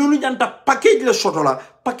ñinunu ñanta package le sotola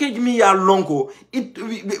package mi ya lonko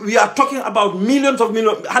we are talking about millions of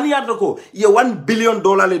millions hani yata ko ye $1 billion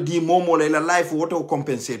le di momo le la life what to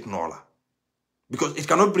compensate nola because it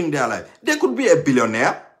cannot bring their life. They could be a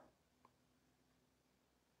billionaire,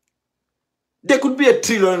 they could be a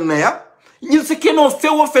trillionaire. Ñil se keno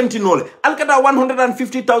fewo fentinole alkada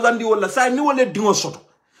 150,000 di wala sa ni wala dingo soto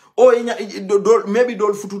o maybe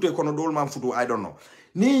dol futute kono dol man futu I don't know.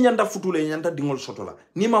 Ni nyanda futule nyanda dingol sotola.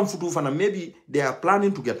 Ni mam futu fana maybe they are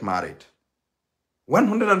planning to get married.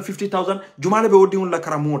 150,000 jumale be odingol la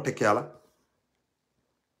karamu tekiala.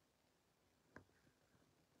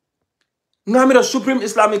 Ngamira Supreme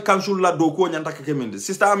Islamic Council la doko nyanda kekemende.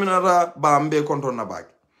 Sister Aminata Bambe konton na bag.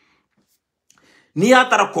 Ni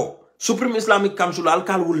atarako Supreme Islamic Council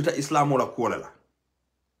alkal wulita Islamo la kuolela.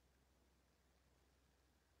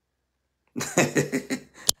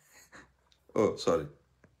 Oh, sorry.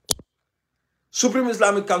 Supreme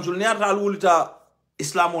Islamic Council ni ata alwulita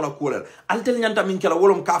Islam wala kuolel altel nyanta min kala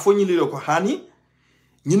wolom ka fo nyililo ko hani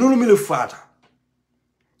nyinulu mi le fata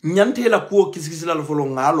nyante la ko kisikisila la folo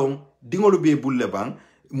ngalong dingolu be bulle bang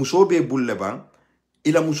muso be bulle bang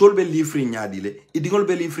ila musol be lifri nyaadile idingol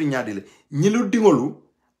be lifri nyaadile nyilu dingolu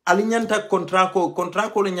ali nyanta contrat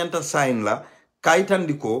ko le nyanta sign la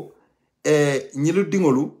kaitandiko nyilu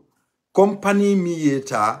dingolu company mi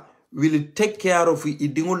yeta will take care of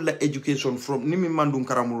idingol la education from nimi mandum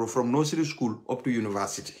karamuro from nursery school up to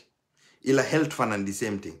university. Ila health fanan the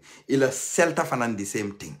same thing. Ila shelter fanan the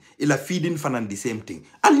same thing. Ila feeding fanan the same thing.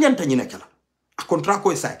 Al nyanta nyina kala. A contract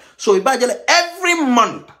ko isay. So ibajale every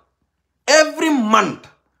month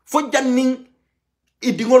fo janning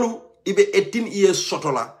idingolu ibe 18 years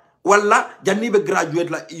sotola wala janni be graduate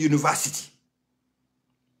la university.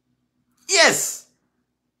 Yes.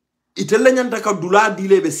 Itelle nyanta ka dula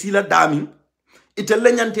dile be sila dami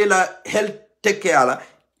itelle nyante la health take care la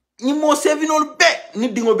ni mo sevinol be ni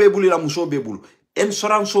dingo be bulu la muso be bulu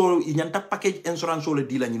insurance nyanta package insurance le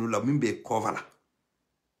dila nyinu la mimbe cover la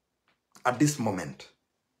at this moment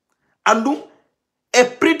andu a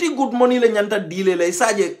pretty good money le nyanta dile la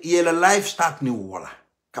isaje ye la life start ni wala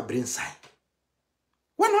kabrin sai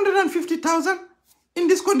 150,000 in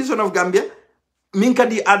this condition of Gambia minka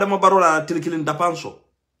di Adama Barrow la tilkilin dapanso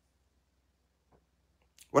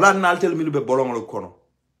wala naltel milu be bolong lo kono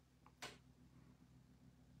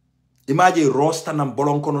imaje rosta nam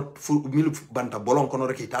bolong kono milu banta bolong kono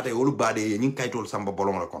rek tata wolu bade nyin kaytol samba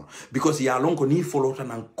bolong lo kono because ya lon ko ni folota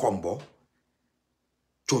nan kombo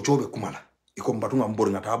chochobe kumala iko mbatunga mbor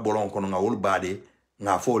ngata bolong kono nga wolu bade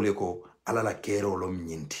nga fole ko alala kero lo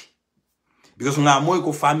nyinti because nga moy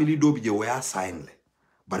ko family do bi je waya sign le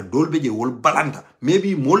bar dolbe je wol balanta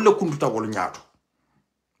maybe mol la kuntuta wol nyaato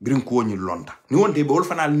green ko ni lonta ni wonte be wol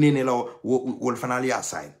fanal nene la wol fanal ya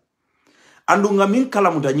sign andu nga min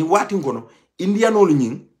kala muta ni wati ngono indianol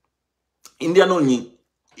nyi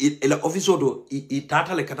ila office odo i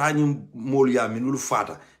tata le kata ni mol ya minul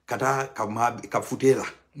fata kata ka futela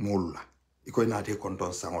mol la iko inate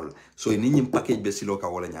konton sangol so ni nyi package be silo ka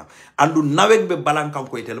wala nya andu nawek be balankan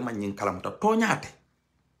ko itel man nyi kala muta to nyaate.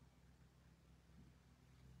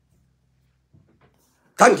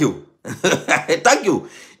 Thank you. Thank you.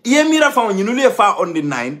 Ye mira fa nyinule fa on the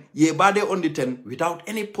 9, ye bade on the 10 without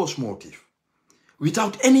any post motive,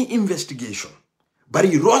 without any investigation.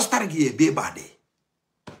 Bari roster ye be bade.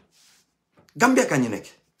 Gambia kanyinek.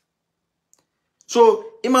 So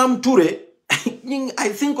Imam Toure, I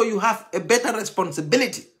think you have a better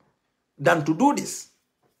responsibility than to do this.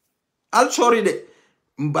 I'll sorry de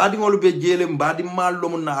mbadi ngolu be jele mbadi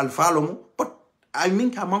malomu na alfalomu, but I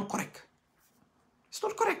think I'm correct. It's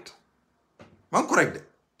not correct. I'm correct.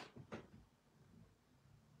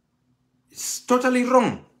 It's totally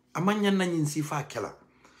wrong. Amanya na nyinsi fa kela.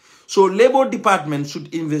 So Labor Department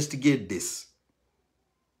should investigate this.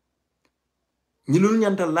 Nilul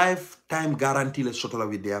nyanta lifetime guarantee le sotola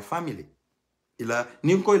with their family. Ila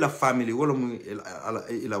ninko ila family wala mu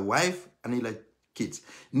ila wife and ila kids.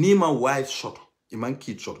 Nima wife soto, iman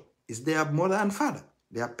kids soto. Is their mother and father,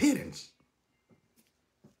 their parents.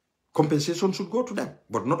 Compensation should go to them,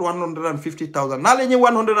 but not 150,000. Nalenye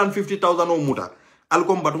 150,000 o muta.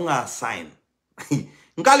 Alkom batunga sign.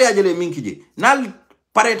 Nkali ajele minkiji. Nal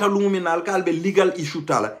pareta lungumi nal kalbe legal issue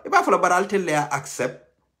tala. Eba fala baral tele accept.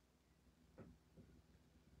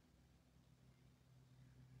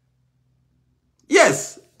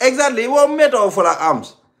 Yes, exactly. What matter for the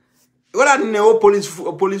arms? Wala ne o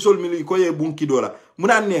police ol mili ko ye bunki dola.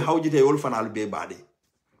 Muna ne hawjite ol fanal be bade.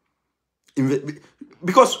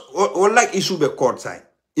 Because all like issue be court side.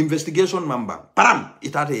 Investigation mamba. Param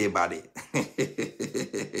itate ye bade.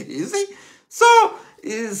 You see? So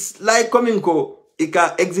it's like coming ko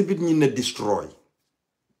ika exhibit nyine destroy.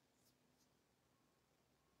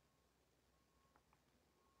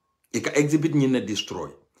 Ika exhibit nyine destroy.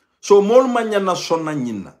 So mol manyana sonna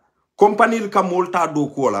nyina. Company ka molta do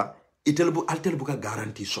kola altel buka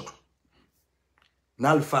guarantee soto.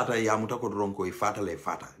 Nal fata yamuta ko dronko ifata le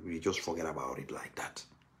fata. We just forget about it like that.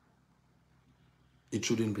 It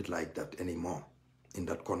shouldn't be like that anymore in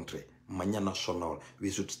that country. Manyana sonna,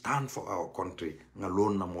 we should stand for our country.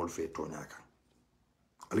 Ngalon na mol fe tonyaka.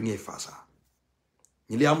 Alinge fasa.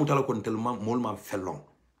 Nili amuta la kontel mol man felong.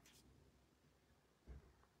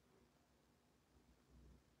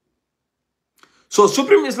 So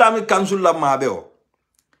Supreme Islamic Council la mabeo.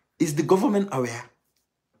 Is the government aware?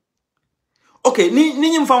 Okay,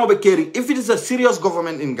 ni mfamo be caring. If it is a serious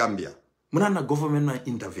government in Gambia, munana government na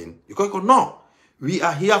intervene. You go no. We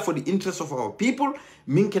are here for the interest of our people.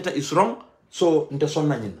 Minketa is wrong. So nte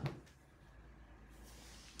sonna nyina.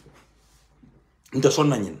 Nte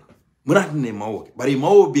sonna nyina. Munana ne mawo. Bari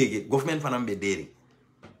mawo bege government fanambe deri.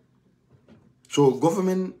 So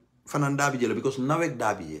government fananda bijele because nawek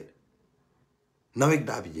dabi yele. Nawek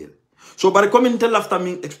dabi jel. So bari comme intel lafta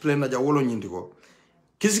min explain na ja wolo nyinti ko.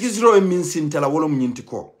 Kisikisiro e min sintela wolo nyinti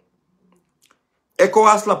ko.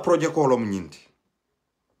 ECOWAS la projet ko wolo nyinti.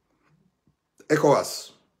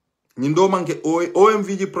 ECOWAS. Nyindo manke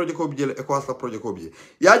OMVG projet ko bijele ECOWAS la projet ko bijele.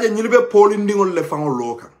 Yaje nyilibe polindingol le fango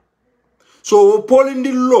loka. So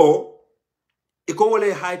polindi lo iko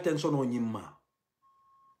wole high tension o nyimma.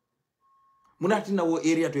 Munati na wo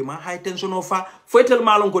area to ma high tension o fa foetel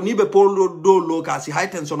malon ko ni be polo do lo ka si high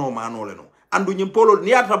tension o ma no le no andu nyim polo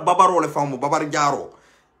ni ata babaro le famu babar jaro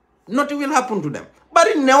nothing will happen to them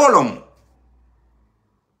bari neolom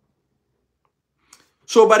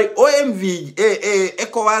so bari OMV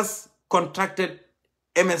ECOWAS contracted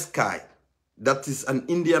𝒂𝒄𝒄𝒏, that is an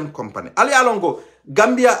Indian company ali alongo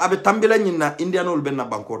Gambia abe tambila nyina Indianol benna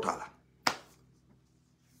banko tala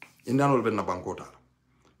Indianol benna banko tala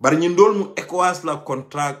bari ñindol mu ECOWAS la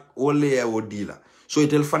contract wole ya wodila so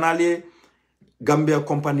itel fanale Gambia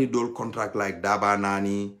company dol contract like Daba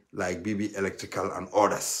Nani, like BB Electrical and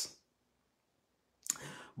others.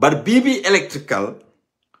 But BB Electrical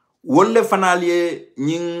wole fanale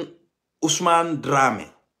ñing Ousmane Dramé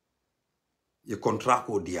ye contract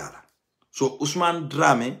o diala so Ousmane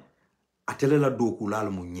Dramé atele la doku lal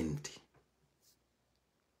mu ñinti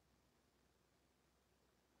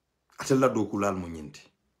atele la doku lal mu ñinti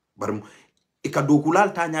barum ika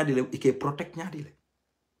dokulal ta nyadile ike protect nyadile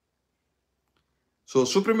so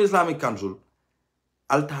Supreme Islamic Council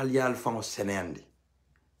altaliyal fango senende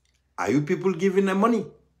are you people giving them money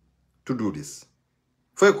to do this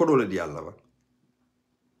fay ko dole di Allah ba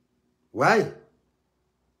why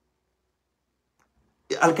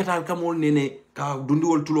alkatal kamol nene ka dundi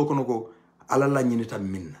wol tulo kono ko ala la nyini tam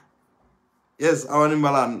minna yes awani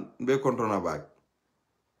malan be kontona bag.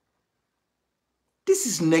 This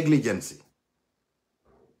is negligence.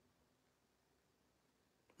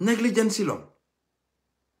 Negligence long.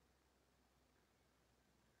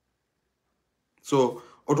 So,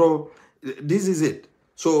 this is it.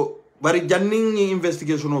 So, bari janning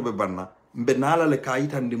investigation obe banna, benala le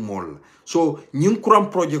kaitandi mol. So, nyim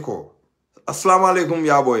kuram project ko. Assalamu alaikum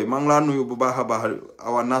ya boy. Manglanu yu bubaha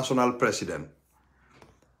our national president.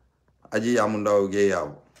 Aji Yamundao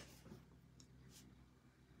Geyao.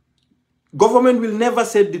 Government will never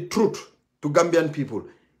say the truth to Gambian people.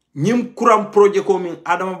 Nyim kuram project coming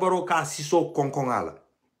Adama Barrow ka siso konkongala.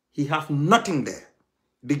 He have nothing there.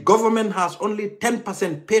 The government has only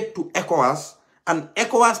 10% paid to ECOWAS and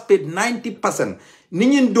ECOWAS paid 90%.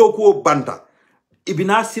 Ninyin dokuo banta.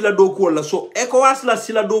 Ibina sila dokuo la so ECOWAS la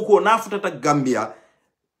sila dokuo na futata Gambia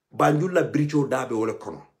Banjul la bricho dabe ole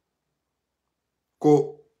kono.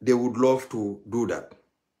 Ko they would love to do that.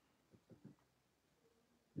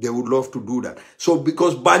 They would love to do that. So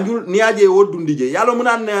because Banjul niaje wo dundije, yalo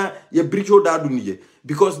munan ye bricho da dundije.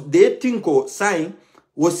 Because they think sign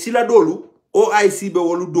was sila dolu OIC be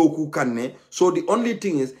wolu doku kanne. So the only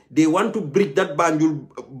thing is they want to break that Banjul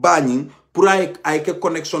banning pura aike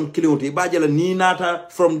connection kiloti. Bajala ni nata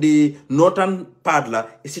from the northern part la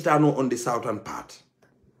isitano on the southern part.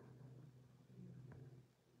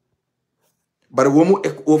 But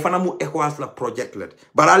wofanamu ECOWAS la project let.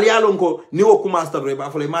 But alialo nko ni wo kumasta reba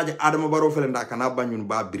fole maje Adama Barrow fele ndaka na banyun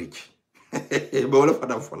ba bridge. Be wala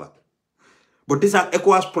fadam fola. But this is an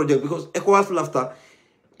ECOWAS project because ECOWAS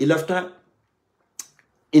lafta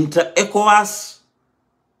inter ECOWAS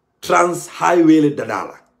trans highway le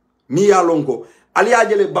dadala. Mi ya lonko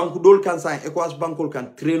aliajele banku dol kan sign ECOWAS bankol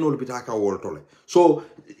kan trainol bitaka woltole. So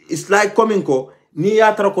it's like coming ko ni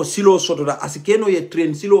yatra ko silo soto da asikeno ye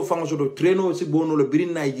train silo fanga soto traino si bono le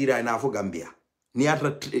birin Nigeria ina fo Gambia ni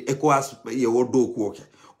yatra ECOWAS ye wodo ko okay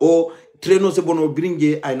o traino si bono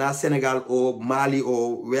biringe ina Senegal or Mali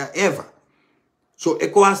or wherever. So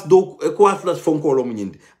ECOWAS las fonko lo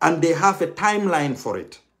munyindi and they have a timeline for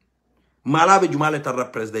it. Malabe jumale tarra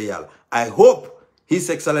president yal. I hope His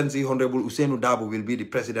Excellency Honorable Ousainou Darboe will be the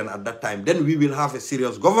president at that time. Then we will have a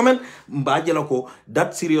serious government.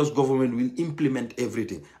 That serious government will implement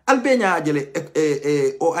everything. Albania ajele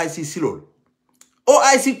OIC silol.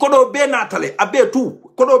 OIC kodo be natale abe tu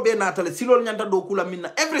kodo be natale silol nyanda do kula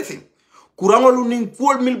minna everything. Kurangolu ning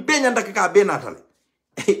kuol mil be nyanda ka be natale.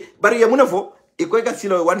 Bari yamuna fo ikoyka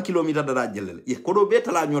silo 1 kilometer dada jelele. Ye kodo be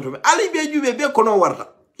tala nyoto ali be jube be kono warta.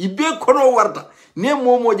 Ibe kono warta. Ne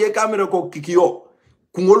momo je kamera ko kikiyo.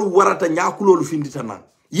 Kungolu warata nyakulolu findita nan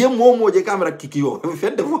ye momo je camera kikiyo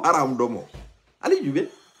fedde fo haram domo ali jube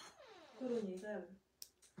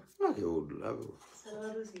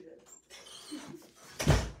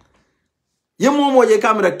ye momo je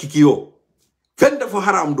camera kikiyo fedde fo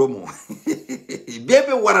haram domo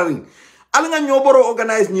bebe wararin al nga ñoboro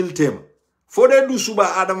organize ñil tema fode du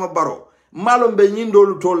suba Adama Barrow malombe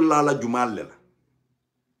ñindolu tol la jumal la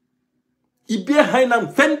ibe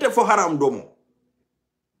haynam fente fo haram domo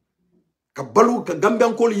ka balu ka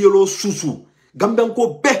gambiankol yelo susu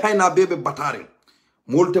gambianko be hayna bebe batari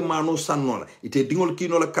molte mano sannola ite dingol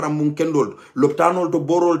kino la karam mun kendol loptanol to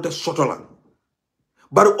borol te sotola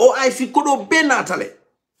bar OIC kodo be natale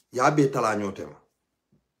ya be tala nyotema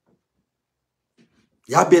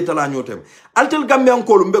altel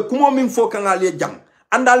gambiankol mbe kumo min fo kangal ye jang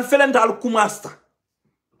andal felental kumasta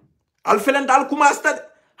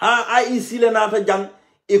ha IEC le nata jang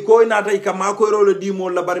e koy nata ka ma koy role di mo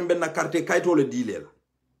la bari benna carte kayto le di lela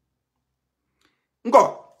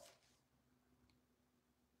ngo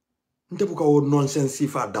ndebu ka wo nonsense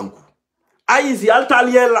sifa danku aizi alta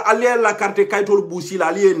aliela carte kayto busi la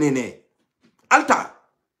aliye nene alta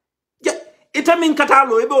ya itamin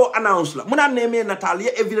katalo ebe o announce la muna neme natal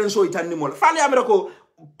ye evidence o itanni mo la fali amira ko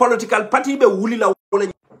political party be wuli la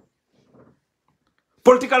wala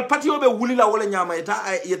political party obe wulila wala nyama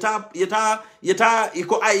yeta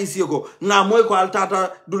iko IEC ko nga moy ko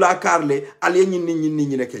altata dula karle ale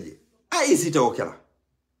nyinni nekeje IEC te okela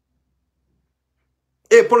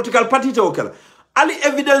political party te okela ali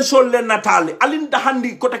evidence le natale ali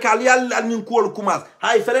ndahandi ko takali al nyin ko kumas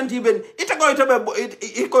hay ferenti ben ita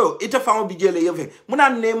ko ita famo bi jele yefe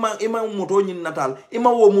munan ne ima moto nyin natal ima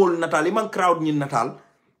wo mol natal ima crowd nyin natal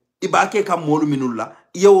ibake kam molu minulla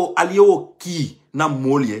yo aliyo ki na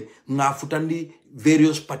molye nga futandi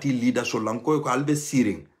various party leaders so lanko ko albe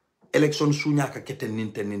siring election sunya ka keten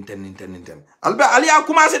ninten albe ali a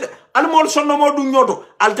commencé al mol sonno mo du nyoto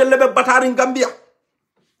al telebe batari Gambia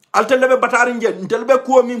al telebe batari nje telebe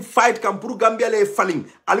ko min fight kam pour Gambia le falling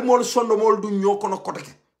al mol sonno mol du nyoko no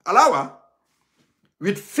koteke alawa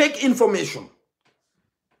with fake information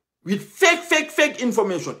with fake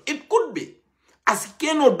information it could be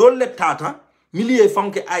askeno dolle tata milie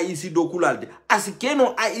fanke IEC do kulalde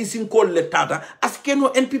askeno IEC ko le tata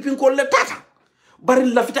askeno NPP ko le tata bari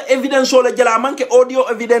la fita evidence o le jela manke audio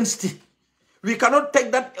evidence ti we cannot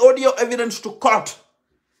take that audio evidence to court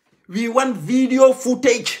we want video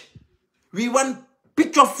footage we want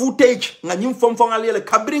picture footage nga nyim fom fongal le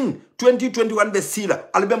kabring 2021 be sila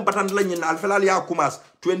albem batand la nyin alfelal ya kumas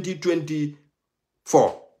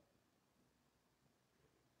 2024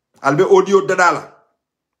 albe audio dadala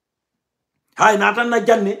hay natan na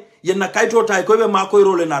janne yenna kayto tay ko be ma koy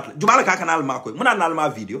role natla jumala ka kanal ma koy muna nal ma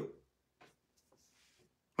video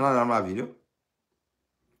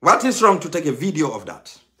what is wrong to take a video of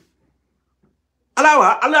that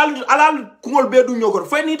alawa alal kungol be du nyogor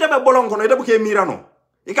fay ni tabe bolonko no debu ke mirano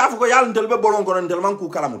e ka fuko yal ntel be bolonko no ntel man ku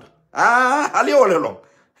kalamuta ali wole long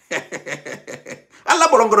alla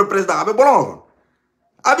bolonko do president abe bolonko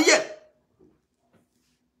Abiye.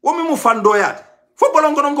 Womi mu fando yat. Fo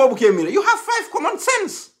bolongo nongo buke mire. You have 5 common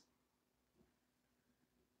sense.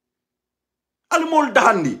 Alimol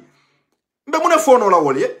dahandi. Mbe mune phone la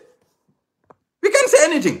woli. We can say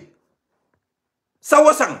anything.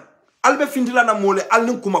 Sawasang. Albe findila na mole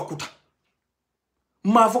alnin kumakuta.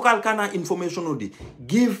 Ma fokal kana information odi.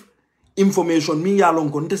 Give information mi ya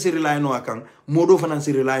lonko nte si rely no akang. Modo fanan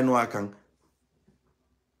si rely no akang.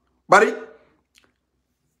 Bari.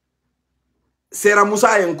 Sera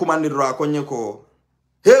Musa yen kumandiro akonye ko.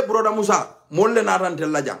 Hey brother Musa. Molle na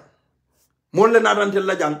rantel la jang. Molle na rantel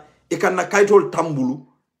la jang. Ikan na kaitol tambulu.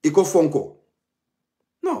 Iko fonko.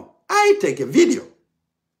 No. I take a video.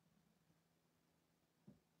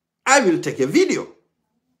 I will take a video.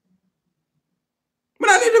 But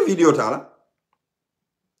I need a video tala.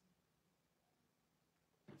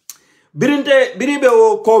 Biribe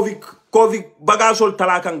o COVID bagasol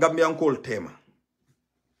talakan Gambian kol tema.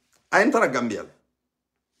 I enter a Gambian.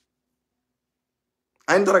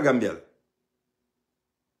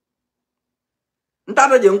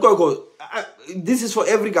 This is for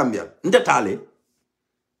every Gambian. Ntatale.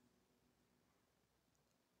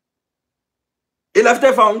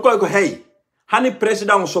 Ilafte fa unko hey, honey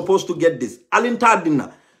president was supposed to get this.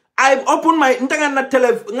 Alintadina. I open my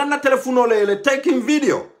ngana telephone le taking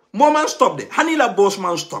video. Moment stop there. Honey la boss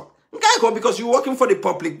man stop. Nkaiko because you working for the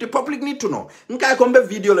public. The public need to know. Nkaiko be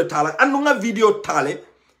video le tala. Anunga video tale.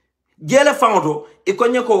 Gele faundo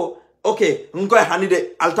ikonye ko okay, nko hani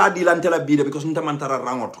de alta dilantela bide because ntamantara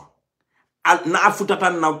rangoto. Na afutata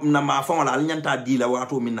na mafon la alinyanta dila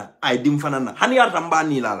watu minna. Ay dimfanana. Hani artamba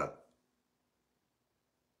ni lala.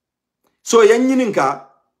 So yanyininka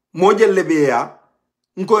moje lebeya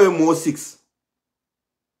nko mo 6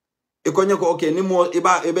 ikonye ko okay ni mo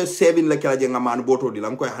ebe 7 la kala je ngamane boto dila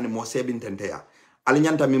nko hani mo 7 tenteya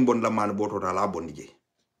alinyanta mimbon la man boto la bondije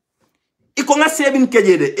iko nga 7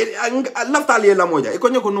 kejede lafta ali la moja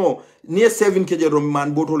ikonye ko no ni 7 kejede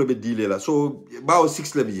man boto le be dile la so bawo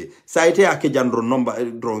 6 le bije sa ite akejandro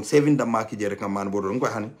number drone 7 da makije rek man boto nko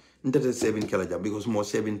hani ntete 7 kala jam because mo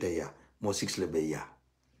 7 teya mo 6 le be ya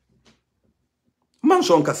man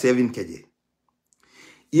son ka 7 keje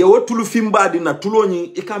ye wotulu fimbadi na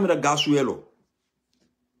tuloni e kamera gasuelo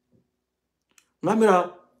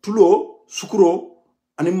ngamira tulo sukuro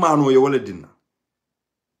ani mano ye wala dinna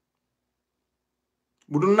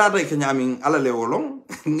budun nada ke nyamin ala le wolong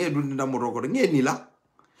nge dundina mo roko nge nila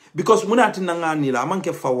because munati nanga nila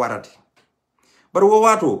manke fawarati bar wo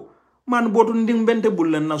wato man botu nding bente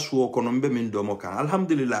bullen na suwo kono mbe min domo kan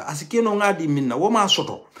alhamdulillah asikeno ngadi minna woma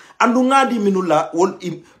soto andu ngadi minula wol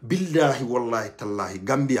billahi wallahi tallahi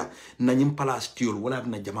Gambia na nyim place tiol wala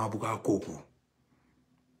na jama buka koko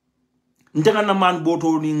ndenga na man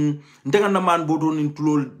boto nin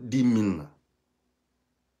tulol di minna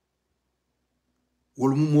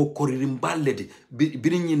wol mu mo koririm ballede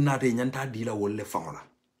birinyi nate nyanta dila wolle fangola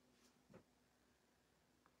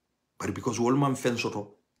but because wol man fen soto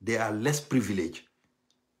they are less privileged.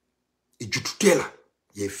 Ijututela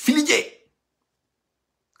ye filije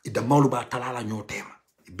ida mauluba talala nyotema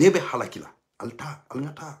bebe halakila alta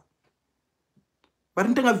alngata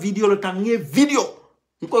barintenga video le tangie video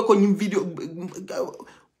nko ko nyim video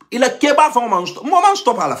ila keba fa moment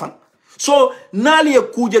stop ala fan so nali e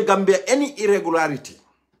kuje Gambia any irregularity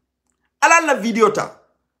ala la video ta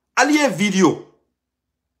aliye video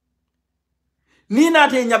ni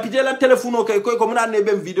nate nyapite la telefono kay ko muna ne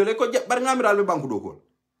bem video le ko bar ngamiral be banku do ko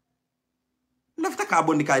lafta ka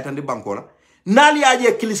bondi kay tan di banko la nali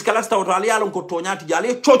aje kilis kala sta auto ali alon ko toñati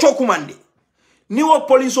jale chocho kumandi ni wo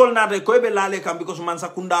polisol nate ko be lale kam because man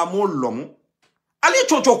sakunda mo lomu ali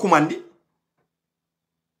chocho kumandi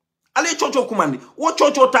wo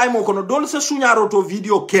chocho time ko no dol se sunyaro to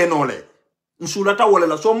video kenole nsulata wala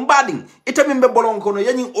la so mbading itamimbe bolon kono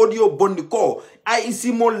yanyi audio bondi ko ay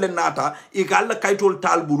isi mol le nata e ka la kaytol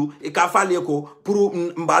talburu e ka fale ko pour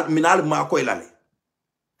minal ma ko ilale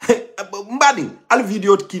mbading al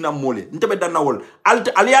video kina mole ntebe danawol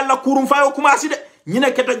al yalla kurum fayo kumasi de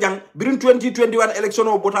nyine keto jang birin 2021 election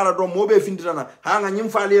o botala do mobe finditana hanga nyim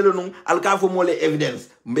fale le non al ka fo mole evidence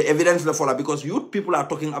mbe evidence la fola because youth people are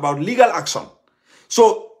talking about legal action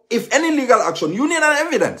so if any legal action you need an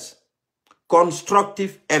evidence.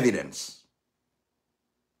 Constructive evidence.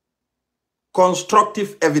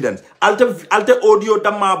 Alte audio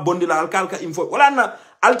dama bondila alkalka info. Wala na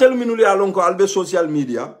alte luminuli alonko albe social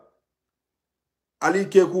media. Ali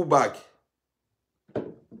keku baki.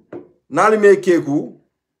 Nali me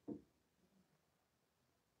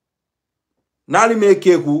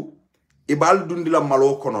keku ibal dundila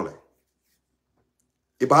malo kono le.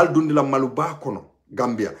 Ibal dundila malu ba kono.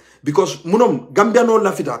 Gambia. Because munom Gambia no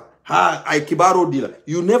lafita ha ay kibaro dila.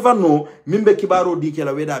 You never know mimbe kibaro di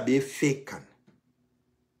kela weda be fake kan.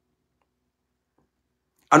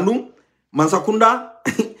 Andung mansakunda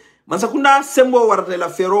mansakunda sembo warata la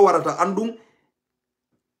fero warata andung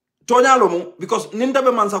tonyalo mu because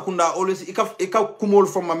nindabe mansakunda always ika kumol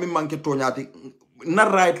from ma manke tonyati na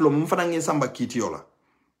right lo mu fana ngi samba kitiola.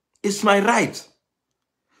 It's my right.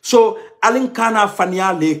 So alinkana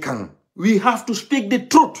fania lekan. We have to speak the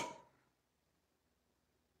truth.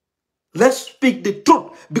 Let's speak the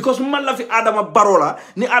truth. Because malafi Adama Barola,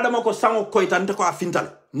 ni Adama ko sango koitante ko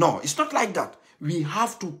afintale. No, it's not like that. We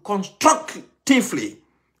have to constructively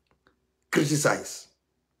criticize.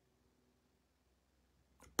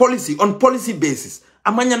 Policy, on policy basis.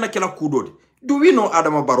 Amanya na kela kudodi. Do we know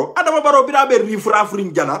Adama Barrow? Adama Barrow birabe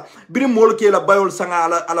rifrafurin jana. Biri molke la bayol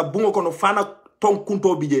sanga ala bungo kono fana ton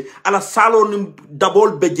kunto bije ala salon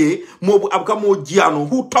double beje mobu abka mo giano.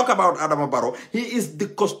 Who talk about Adama Barrow? He is the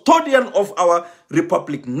custodian of our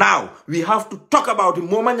republic. Now we have to talk about him.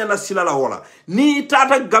 Momanya na silala wala ni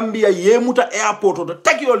tata Gambia yemuta airport to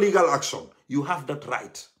take your legal action. You have that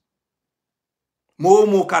right.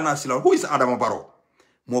 Mo kana silala. Who is Adama Barrow?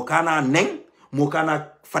 Mo kana neng, mo kana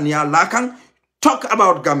fania lakang. Talk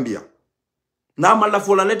about Gambia. Now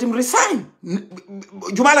Malafola let him resign.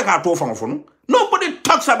 Nobody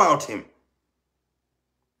talks about him.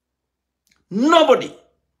 Nobody.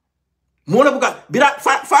 Mona buka bira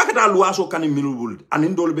fakata luaso kani minubul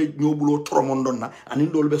anindolbe nyobulo tromondonna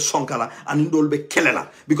anindolbe sonkala anindolbe kelela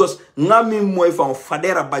because ngami moy fa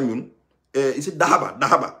fadera banyun isi dahaba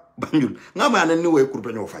banyun ngama anani way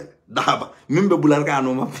kurpe nyo fay dahaba mimbe bularka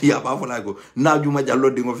no ma fiya ba fola ko najuma jallo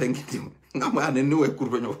dingo fenkiti ngama anani way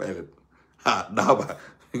kurpe nyo fay ha dahaba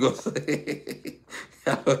because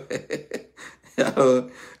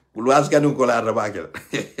luas kanu ko la rabakel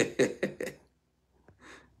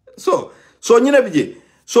so nyine bije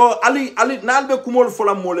so ali nalbe kumol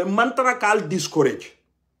fola mole mantara kal discourage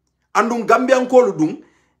andum gambian ko ludum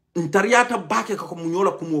ntariata bake ko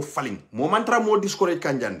munyola kumo falling mo mantara mo discourage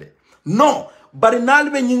kanjande no bari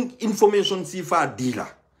nalbe nyin information sifa dila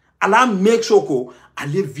ala make sure ko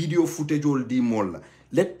ale video footage ol di molla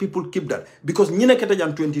let people keep that because nyine keta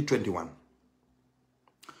jan 2021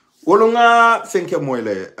 wolonga fenke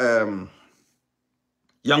moyle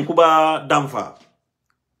Yankuba Damfa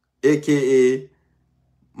aka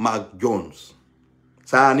Mark Jones.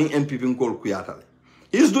 Sani NPP called Kuyatale.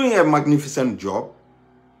 He's doing a magnificent job.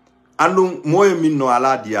 And Moye Minno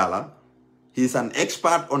Ala Diala. He's an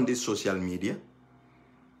expert on this social media.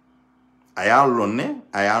 Aya lonne,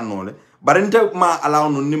 aya nole. But nte ma allow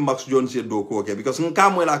no ni Max Jones ye doko okay because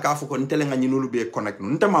nka mo la ka fuko nte lenga nyinulu be connect no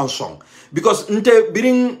nte ma song because nte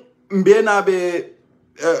biring mbena be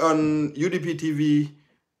on UDP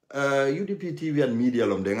TV and media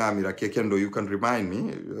lom denga mira kekendo you can remind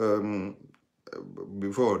me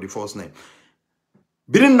before the first name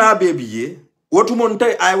birin na baby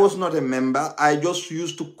wotumonte I was not a member. I just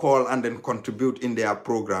used to call and then contribute in their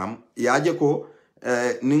program yaje ko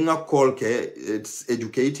ninga call ke it's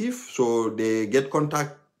educative so they get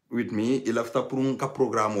contact with me ilafta prunka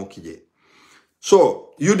program okije so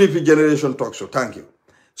UDP generation talk show thank you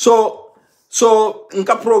so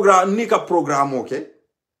nka program okay.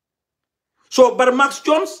 So, but Max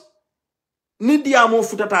Jones, ni diamo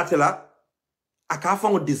futatatela,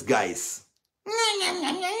 akafango disguise.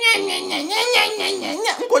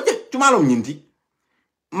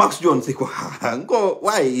 Max Jones,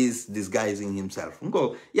 why is disguising himself?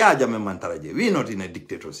 We're not in a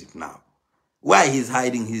dictatorship now. Why he's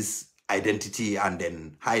hiding his identity and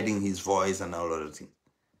then hiding his voice and all other things?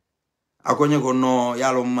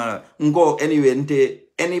 Anyway,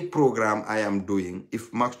 any program I am doing,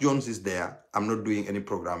 if Max Jones is there, I'm not doing any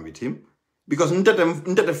program with him. Because nte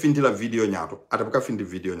finti la video nyato, atabuka finti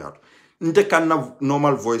video nyato. Nte kanna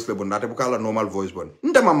normal voice le bon, atabuka la normal voice bon.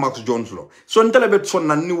 Nte ma Max Jones lo. So nte lebet son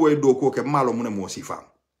na niwe doko ke malo mune mo si fam.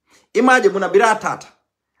 Imagine muna bira tata.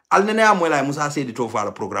 Al nene amwela ya Musa Saidy'S for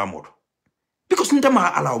la program oto. Because nte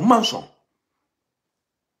ma allow manson.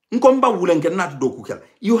 Nkomba wulenke nat doku kel.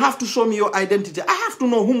 You have to show me your identity. I have to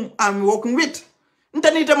know whom I'm working with.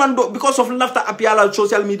 Because of laughter apiala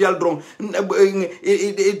social media drone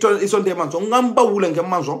it's on the manso ngamba wulenke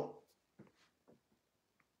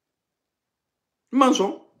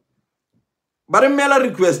manso but mela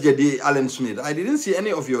request jadi Alan Smith. I didn't see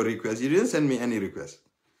any of your requests. You didn't send me any requests.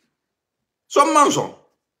 So manso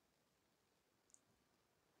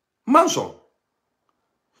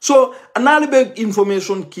so analibe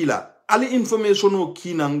information killer ali information o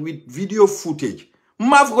kinang with video footage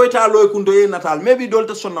maf goita loy kunto e natal maybe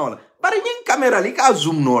dolte sonnola bari nyin camera li ka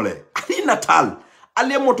zoom nole ali natal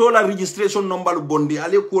ale moto la registration number bondi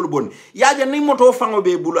ale call bondi yaje ni moto fango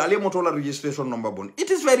be bulu ale moto la registration number bondi. It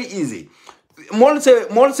is very easy. Mol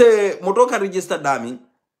se moto ka register dami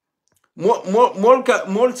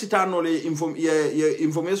mol sitano le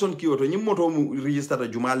information kiyoto ni moto mu register da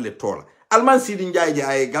jumal le tola alman sidi njaaje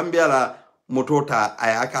ay Gambia la moto ta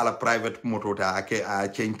ay akala private moto ta ake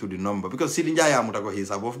change to the number because sidi njaaje amuta ko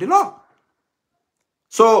he's above the law.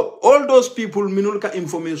 So all those people minulka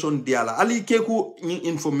information diala ali keku ni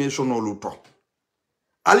information oluto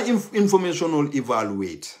ali information ol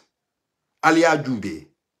evaluate ali ajube.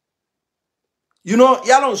 You know,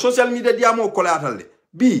 yalon social media diamo collateral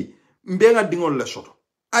bi mbenga dingol le soto.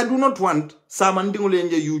 I do not want saman dingol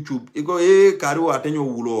enje YouTube iko kariwa atenyo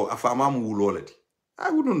wulo afama wulo leti. I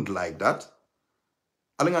wouldn't like that.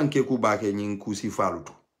 Alingan keku bake nying kusi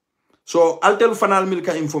faluto. So I'll tell fanal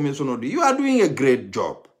milka information odi. You are doing a great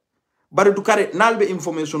job. But to carry nalbe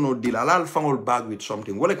information odi la I'll fangol bag with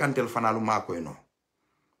something. Wale can tell fanalu mako eno.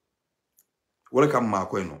 Wale kam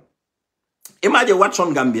mako eno. Imagine what's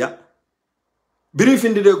on Gambia. Brief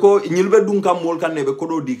indi de ko nyilbe dunka mol kan nebe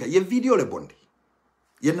kodo dika ye video le bondi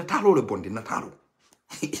ye natalo le bondi natalo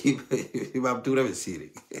imam toure be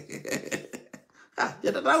siri ah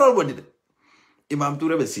ye natalo le bondi de imam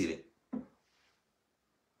toure be siri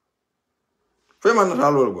fe man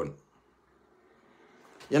natalo le bondi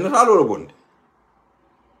ye natalo le bondi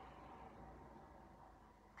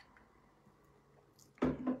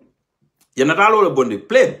ye natalo le bondi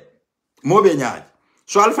plain mo be nyaaj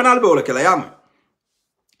so al fanal be wala kala yama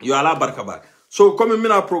you ala barka bar. So come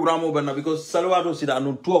mina program over now because Salvador said at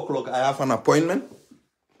 2 o'clock I have an appointment.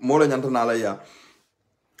 More than ya.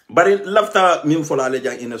 But it lafta mim fola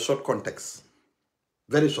leja in a short context.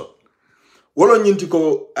 Very short. Wolo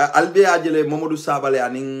nyintiko albe ajele Mamadou Sabally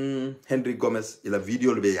aning Henry Gomez ila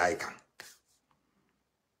video lbe yaika.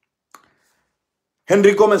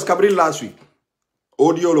 Henry Gomez Cabril last week.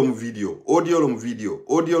 Audio lom video.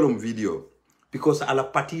 Because ala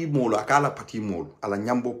pati molo akala pati molo ala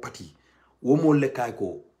nyambo pati wo mol le kay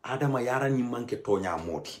ko adama yara ni manke tonya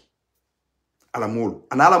moti ala molo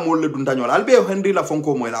anala mol le dundañol albe Henry la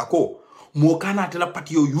fonko moy la ko mo kana te la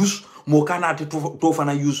pati yo use mo kana te to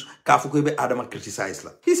fana use ka fuko be adama criticize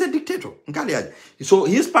la. He's a dictator nkali aje. So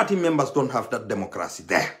his party members don't have that democracy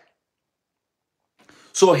there.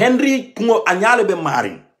 So Henry kungo anyale be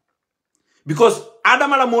marin because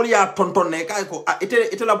Adama la mol ya tontonne kay ko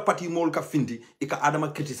ite la pati mol ka findi ika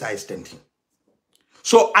Adama criticize tenti.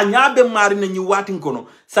 So anyabe mari na nyi watin kono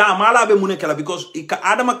sa amala be munekela because ika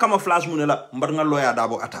Adama camouflage munela mbarnga loya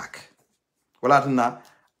dabo attack. Wala tana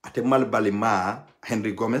ate mal balima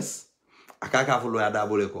Henry Gomez akaka fu loya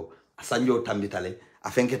dabo leko asanjo tambitale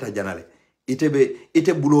afenketa janale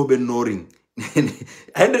ite bulobe noring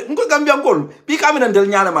Henry ngo Gambia ngol bi kamina ndel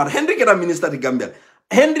nyaale mar Henry keta minister di Gambia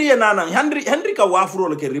Henry Henry ka wafuro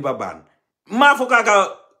le ke riba ban ma foka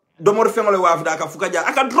ka domor fengole wafu da ka fuka ja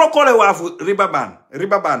aka drokole wafu riba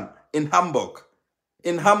ban in Hamburg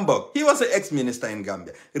he was an ex-minister in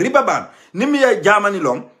Gambia. Riba ban nimi ya Germany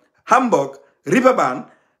long Hamburg riba ban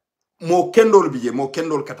mo kendol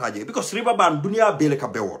kataje because riba ban dunia bele ka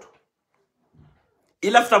bewoto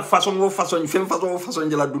ilafta façon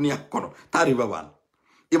de la dunia kono ta riba ban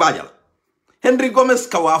ibajala Henry Gomez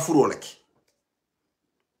ka wafuro leki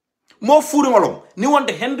more food along. Ni want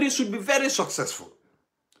the Henry should be very successful.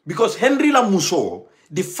 Because Henry la Musa,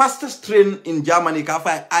 the fastest train in Germany,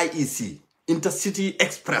 kafa IEC, Intercity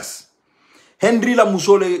Express. Henry la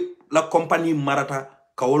Musa la company marata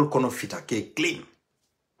kaol kono fita ke clean.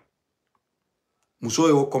 Musa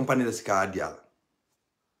yo company la sika adial.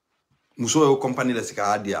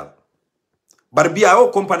 Barbie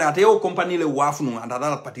ayo company ate yo company le wafu no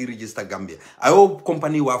andada party register Gambia. Ayo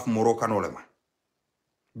company wafu Moroccan olema.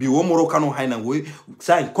 Bi wo Moroccan haina we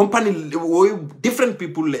sign company we different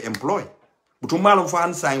people le employ. Butu malo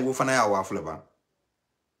fan sign wo fana ya wafu le ba.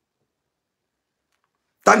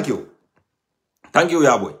 Thank you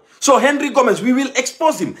ya boy. So Henry Gomez, we will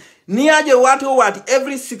expose him. Niaje wati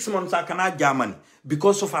every 6 months akana Germany.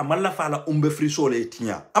 Because of amala fala free sole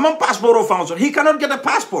tinya. Among passport of function. He cannot get a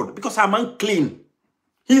passport because among clean.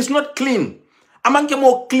 He is not clean. Among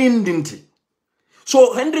more clean dinti.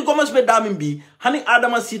 So Henry Gomez be damimbi. Hani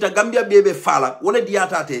Adama sita Gambia bebe fala. Wole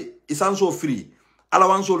diatate. Isanso free.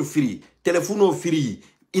 Alawanso free. Telefono free.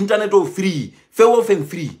 Interneto free. Fewo fen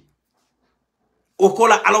free.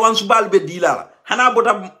 Okola alawansu balbe dilala. Hana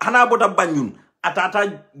bota banyun.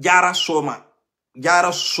 Atata jara soma.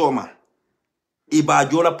 Iba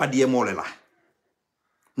jola padie mole la.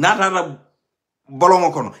 Natara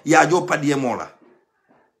bolongo kono. Ya jo padie mola.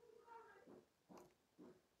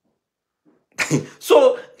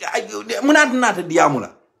 So munat nata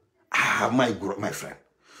diamula. My friend.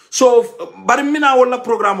 So bari mina wala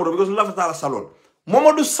programme because la fatala salon.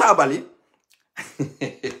 Momadou Sabally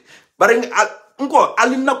bari nko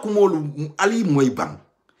ali nakumolu ali moy bang.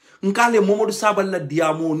 Nkale Momadou Sabally la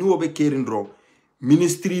diamo ni wobe kerindro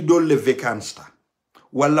ministry do le vacansta.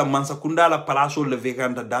 Wala mansakunda la palaso le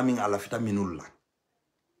vacanta daming ala fita minulla.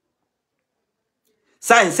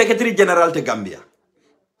 Sain secretary general te Gambia.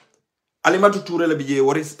 Alimatu Touré le bije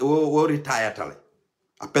wo retire tale.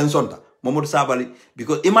 A pensonta Momadou Sabally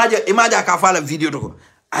because imagine ka fala video to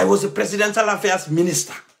I was a presidential affairs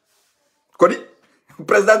minister. Kodi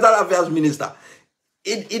presidential affairs minister.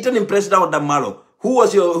 It an president of Malo. Who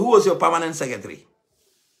was your permanent secretary?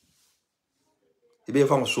 Who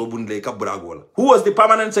was the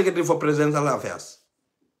permanent secretary for presidential affairs?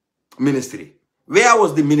 Ministry. Where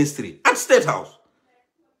was the ministry? At State House.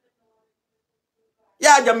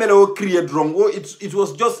 Yeah, Jamelo created wrong. Oh, it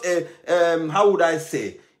was just a how would I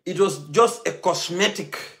say? It was just a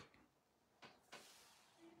cosmetic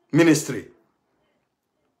ministry.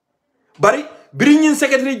 But bringing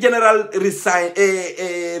Secretary General retired.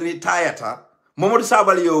 Momadou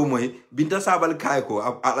Sabally yo moy Binta Sabally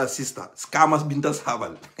kayko ala sister scammers Binta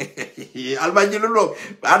Sabally albanjilo lo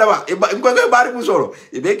adama ko bari musolo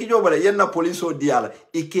e be ki jobale yenna police o diala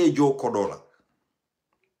ike jo kodola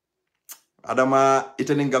adama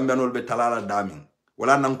itani gambianol be talala damin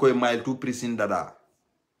wala nan koy mail tout prisin dada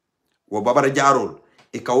wo babara jarol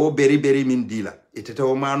e kawo beri min dila itete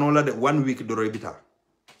o manola de 1 week do rebita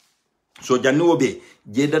so janni wobe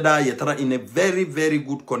je dada yetara in a very very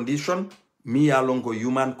good condition. Me alongo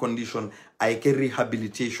human condition I can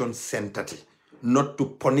rehabilitation center not to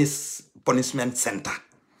punishment center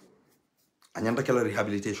anyanta kala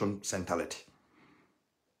rehabilitation centerity.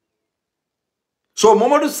 So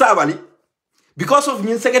Momadou Sabally because of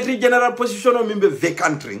new secretary general position of member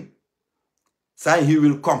vacanting say he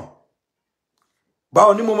will come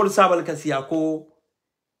ba ni Momadou Sabally kasi ako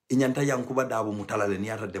inyanta yankuba dabo mutalale ni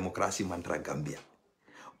ata demokrasi mantra Gambia.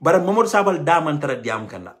 Bara Momadou Sabally da mantara diam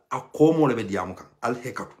kanda a komo le be diam kan al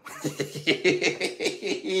hekatu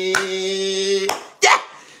yeah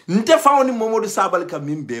nte fawni Momadou Sabally ka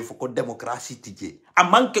mimbe fo ko demokrasi tije a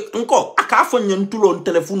manke nko aka fo nyantulo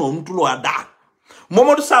telephone ntulo ada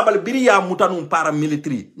Momadou Sabally biri ya mutanu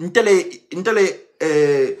paramilitary ntele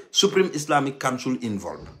Supreme Islamic Council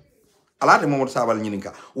involved alate Momadou Sabally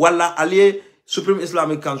nyininka wala aliye Supreme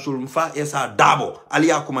Islamic Council mfa esa dabo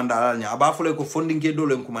aliya kumanda alanya abafule ko fondinge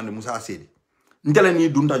dole kumande Musa Sedi ntele ni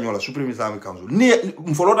dunta nyola Supreme Islamic Council ni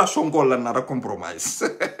mfolota sonko la na compromise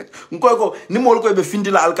nko ni mol ko be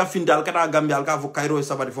findila alka finda alka ta Gambia alka fo Cairo e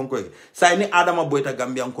sabati fonko e say ni Adama Boyta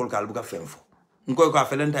Gambia nkol kal buka femfo nko ko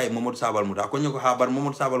afelenta e Momadou Sabally muta akonyo ko habar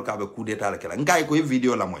Momadou Sabally ka be coup d'état la kala nkai ko e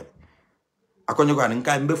video la moy akonyo ko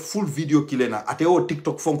nkai mbe full video kilena ate o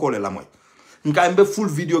TikTok fonko le la moy nka mbe full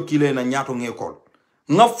video kile na nyato ngekol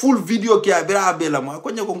nga full video ki abira abela mo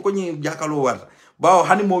ko nyako konyi jakalo war bawo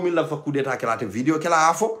hani momin la fa coup d'état kelate video kala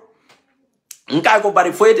afo nka ko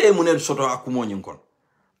bari foyete e munel soto akumo nyinkon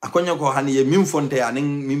akonya ko hani ye mim fonte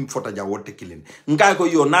anen mim fota ja wotte kilin nka ko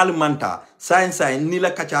yo nal manta science ni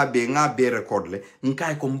la kacha be nga be record le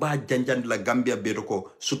nka ko mba janjand la Gambia be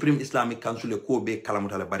ko Supreme Islamic Council ko be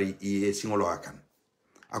kalamutale bari e singolo akan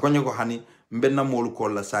akonya ko hani mbenna molu ko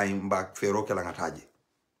la say mbak fero kala ngataje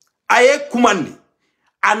aye kumandi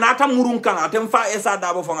anata murun kan atem fa esa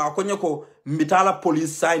dabo fanga ko nyako mbitala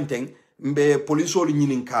police sainteng mbe police ol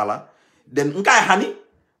nyinin kala den nkay hani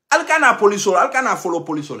alkana police ol alkana follow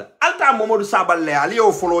police ol alta Momadou Sabally ali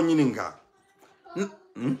o follow nyinin ka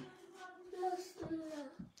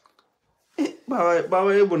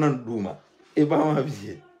baba e bonan duma e baba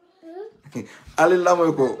biye ali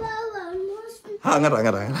lamoy ko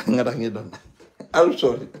ngata ngidon I'm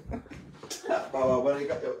sorry. Baba bari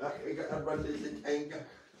ka advantage ainga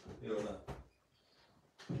yona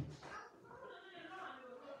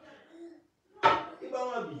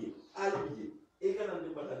ibama biye ali biye e kana ndi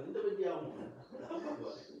batani ndebe diamu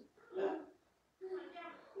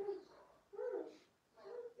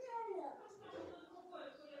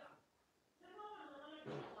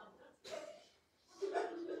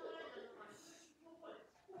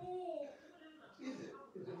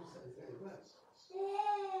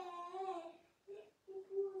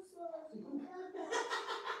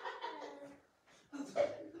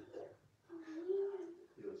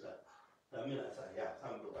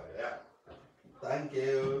Thank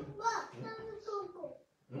you.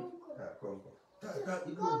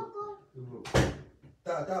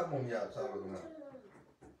 Ta mong ya sawo na.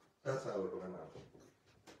 Ta sawo na.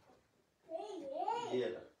 Iya.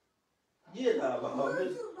 Iya ba.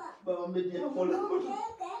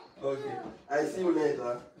 Okay. I see you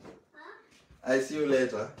later. I see you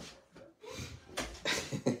later.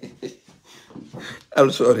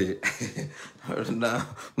 I'm sorry. Na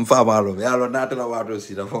mfamalo yalo natela watu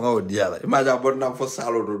sita fonga odiala. Imagine bonna fo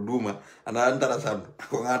salo do duma ana andara sam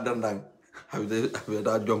ko ngadandang. Have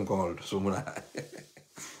that jom called sumuna.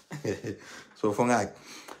 So fonga.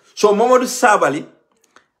 So Mamadou Sabally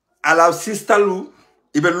ala sister lu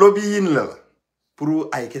ibe lobby yin la pour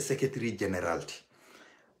ay ke secretary general ti.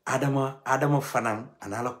 Adama fanan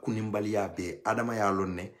anala kunimbaliya be Adama ya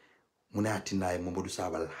lonne muna atina Mamadou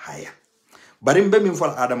Sabally haya. Bari mbe min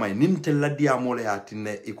fol Adama ninte ladia mole ya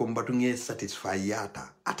tinne iko mbatunge satisfy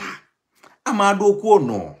yata ata amado ko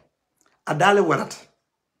no adale warata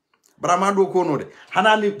bara amado ko no de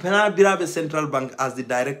hanani pena birabe Central Bank as the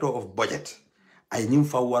director of budget ay nim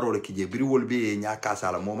fa waro le kije biri wolbe nya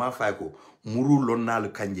kasala moma fay ko muru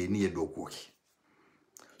lonnal kanje ni e do ko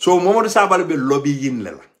so Mamadou Sabally be lobby yin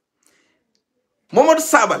lela Mamadou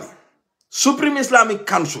Sabally Supreme Islamic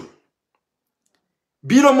Council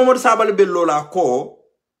biro Mamadou Sabally be lola ko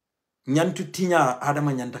nyantu tinya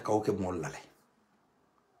Adama nyanta kawke mollale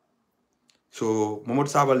so Mamadou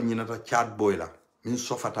Sabally nyinata chat boy la min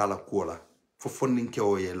sofata la kola fo fondin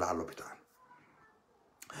kewo ye la l'hôpital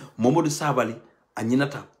Mamadou Sabally a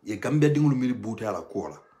nyinata ye Gambia dingulu mili buta la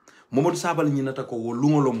kola Mamadou Sabally nyinata ko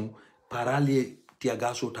wolungolomu parali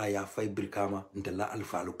tiagaso ta ya fay brikama ntela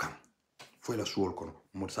alfalu kan fo la suwol kono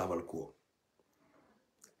Mamadou Sabally ko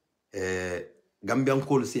Gambian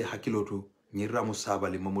kol se hakilotu nyiramu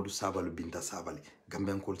Sabally Mamadou Sabally binta Sabally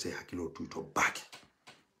Gambian kol se hakilotu to baki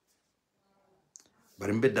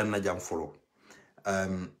bari mbe dan na jam folo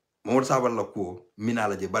Mamadou Sabally la ko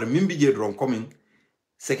minala je bari mimbi je dron coming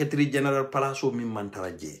secretary general palaso min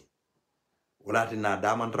mantara je walati na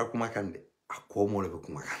damantra kuma kande akomo le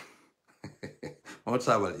kuma kan Mamadou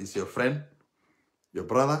Sabally is your friend, your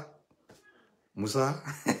brother Musa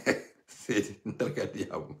Saidy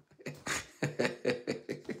ntalkadiam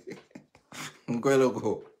mkoelo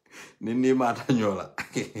ko nini mata nyola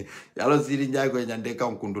yalo Sidi njay ko nyande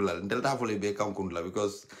kam kundula ndelta fole be kam kundula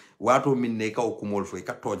because wato min ne ka kumol fo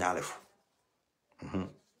ka toñale fo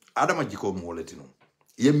Adama jiko mo letino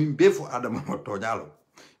yemin be fo Adama mo toñalo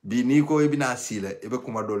bi ni ko ibina sile ebe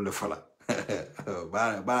kuma dolle fala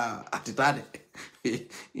ba atitade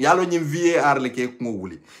yalo nyim VAR le ke ko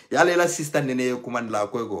wuli yalo la system ne kuma la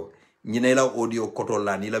ko ñine la audio kotol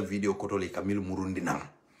la ni la video kotol e kamil murundi nan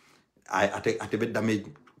I atebe damage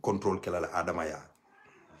control kala la Adama ya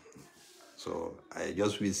so I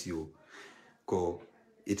just wish you ko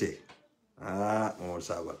ite Mamadou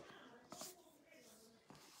Sabally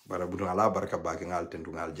bara butu ala baraka ba ngal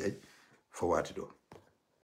tentu ngal jay fo wati do